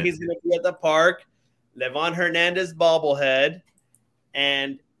sure he's going to be at the park. Levon Hernandez bobblehead.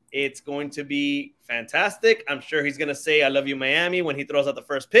 And it's going to be fantastic. I'm sure he's going to say, I love you, Miami, when he throws out the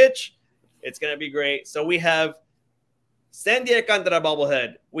first pitch. It's going to be great. So we have Sandy Alcantara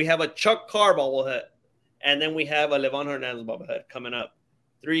bobblehead. We have a Chuck Carr bobblehead. And then we have a Levon Hernandez bobblehead coming up.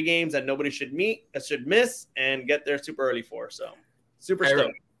 3 games that nobody should miss and get there super early for. So super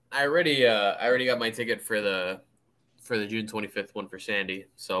stoked. I already got my ticket for the June 25th one for Sandy.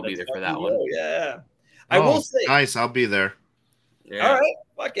 So I'll be there for that one. Yeah. I will say. Nice. I'll be there. Yeah. All right.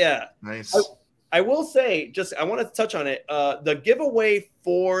 Fuck yeah. Nice. I will say, I want to touch on it. The giveaway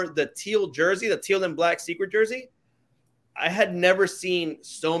for the teal jersey, the teal and black secret jersey, I had never seen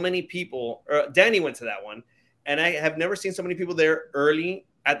so many people. Danny went to that one, and I have never seen so many people there early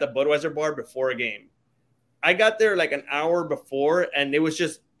at the Budweiser bar before a game. I got there like an hour before, and it was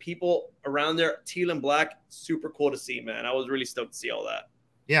just people around there, teal and black. Super cool to see, man. I was really stoked to see all that.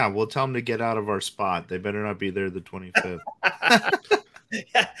 Yeah, we'll tell them to get out of our spot. They better not be there the 25th.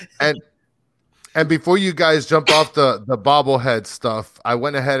 And before you guys jump off the bobblehead stuff, I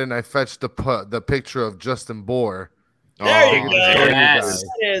went ahead and I fetched the picture of Justin Bohr. There you go. Yes.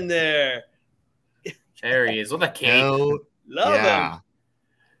 In there. There he is with a cake. Love him.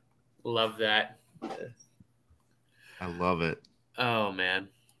 Love that. I love it. Oh man.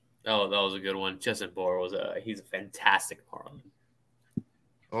 Oh, that was a good one. Justin Bohr he's a fantastic Marlin.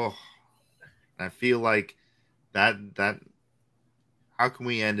 Oh, I feel like that. How can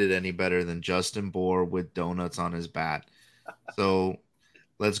we end it any better than Justin Bohr with donuts on his bat? So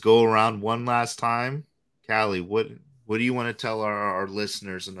let's go around one last time. Callie, what do you want to tell our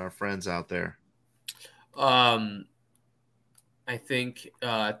listeners and our friends out there? I think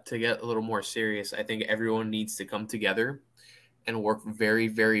to get a little more serious, I think everyone needs to come together and work very,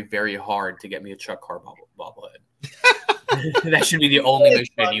 very, very hard to get me a Chuck Carr bobblehead. That should be the only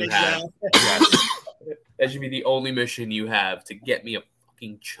mission you have. That should be the only mission you have, to get me a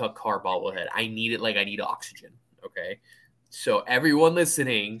fucking Chuck Carr bobblehead. I need it like I need oxygen. Okay, so everyone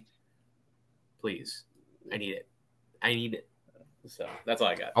listening, please, I need it. So that's all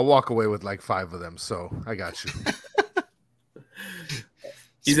I got. I'll walk away with like 5 of them. So I got you.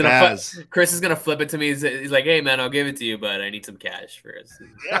 Chris is gonna flip it to me. He's like, "Hey man, I'll give it to you, but I need some cash first."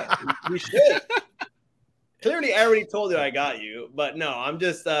 Yeah, we should. Clearly, I already told you I got you, but no, I'm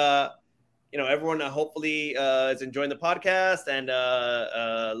just, everyone hopefully is enjoying the podcast, and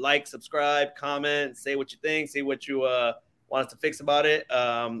like, subscribe, comment, say what you think, say what you want us to fix about it.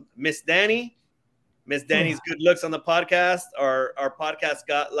 Miss Danny's good looks on the podcast. Our podcast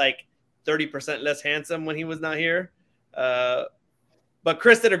got like 30% less handsome when he was not here. But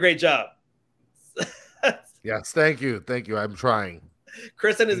Chris did a great job. Yes, thank you. I'm trying.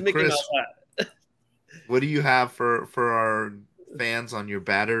 Chris and his Mickey Mouse hat. What do you have for our fans on your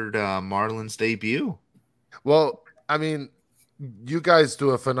battered Marlins debut? Well, I mean, you guys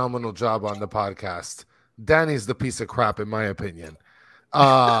do a phenomenal job on the podcast. Danny's the piece of crap, in my opinion.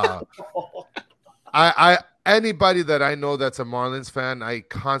 I anybody that I know that's a Marlins fan, I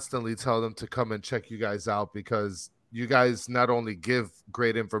constantly tell them to come and check you guys out because you guys not only give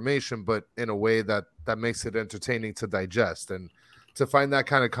great information, but in a way that makes it entertaining to digest. And to find that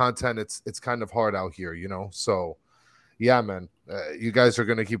kind of content, it's kind of hard out here, So, yeah, man, you guys are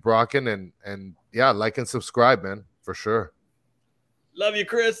gonna keep rocking and yeah, like and subscribe, man, for sure. Love you,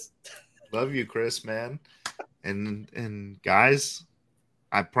 Chris. Love you, Chris, man. And guys,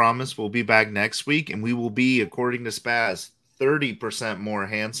 I promise we'll be back next week, and we will be, according to Spaz, 30% more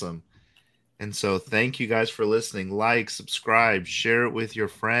handsome. And so thank you guys for listening. Like, subscribe, share it with your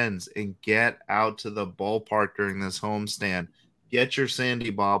friends, and get out to the ballpark during this homestand. Get your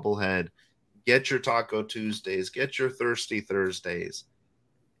Sandy bobblehead. Get your Taco Tuesdays. Get your Thirsty Thursdays.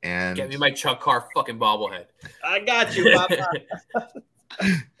 And Get me my Chuck Carr fucking bobblehead. I got you, Papa.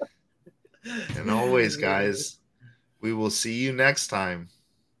 And always, guys, we will see you next time.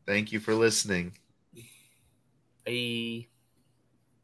 Thank you for listening. Bye.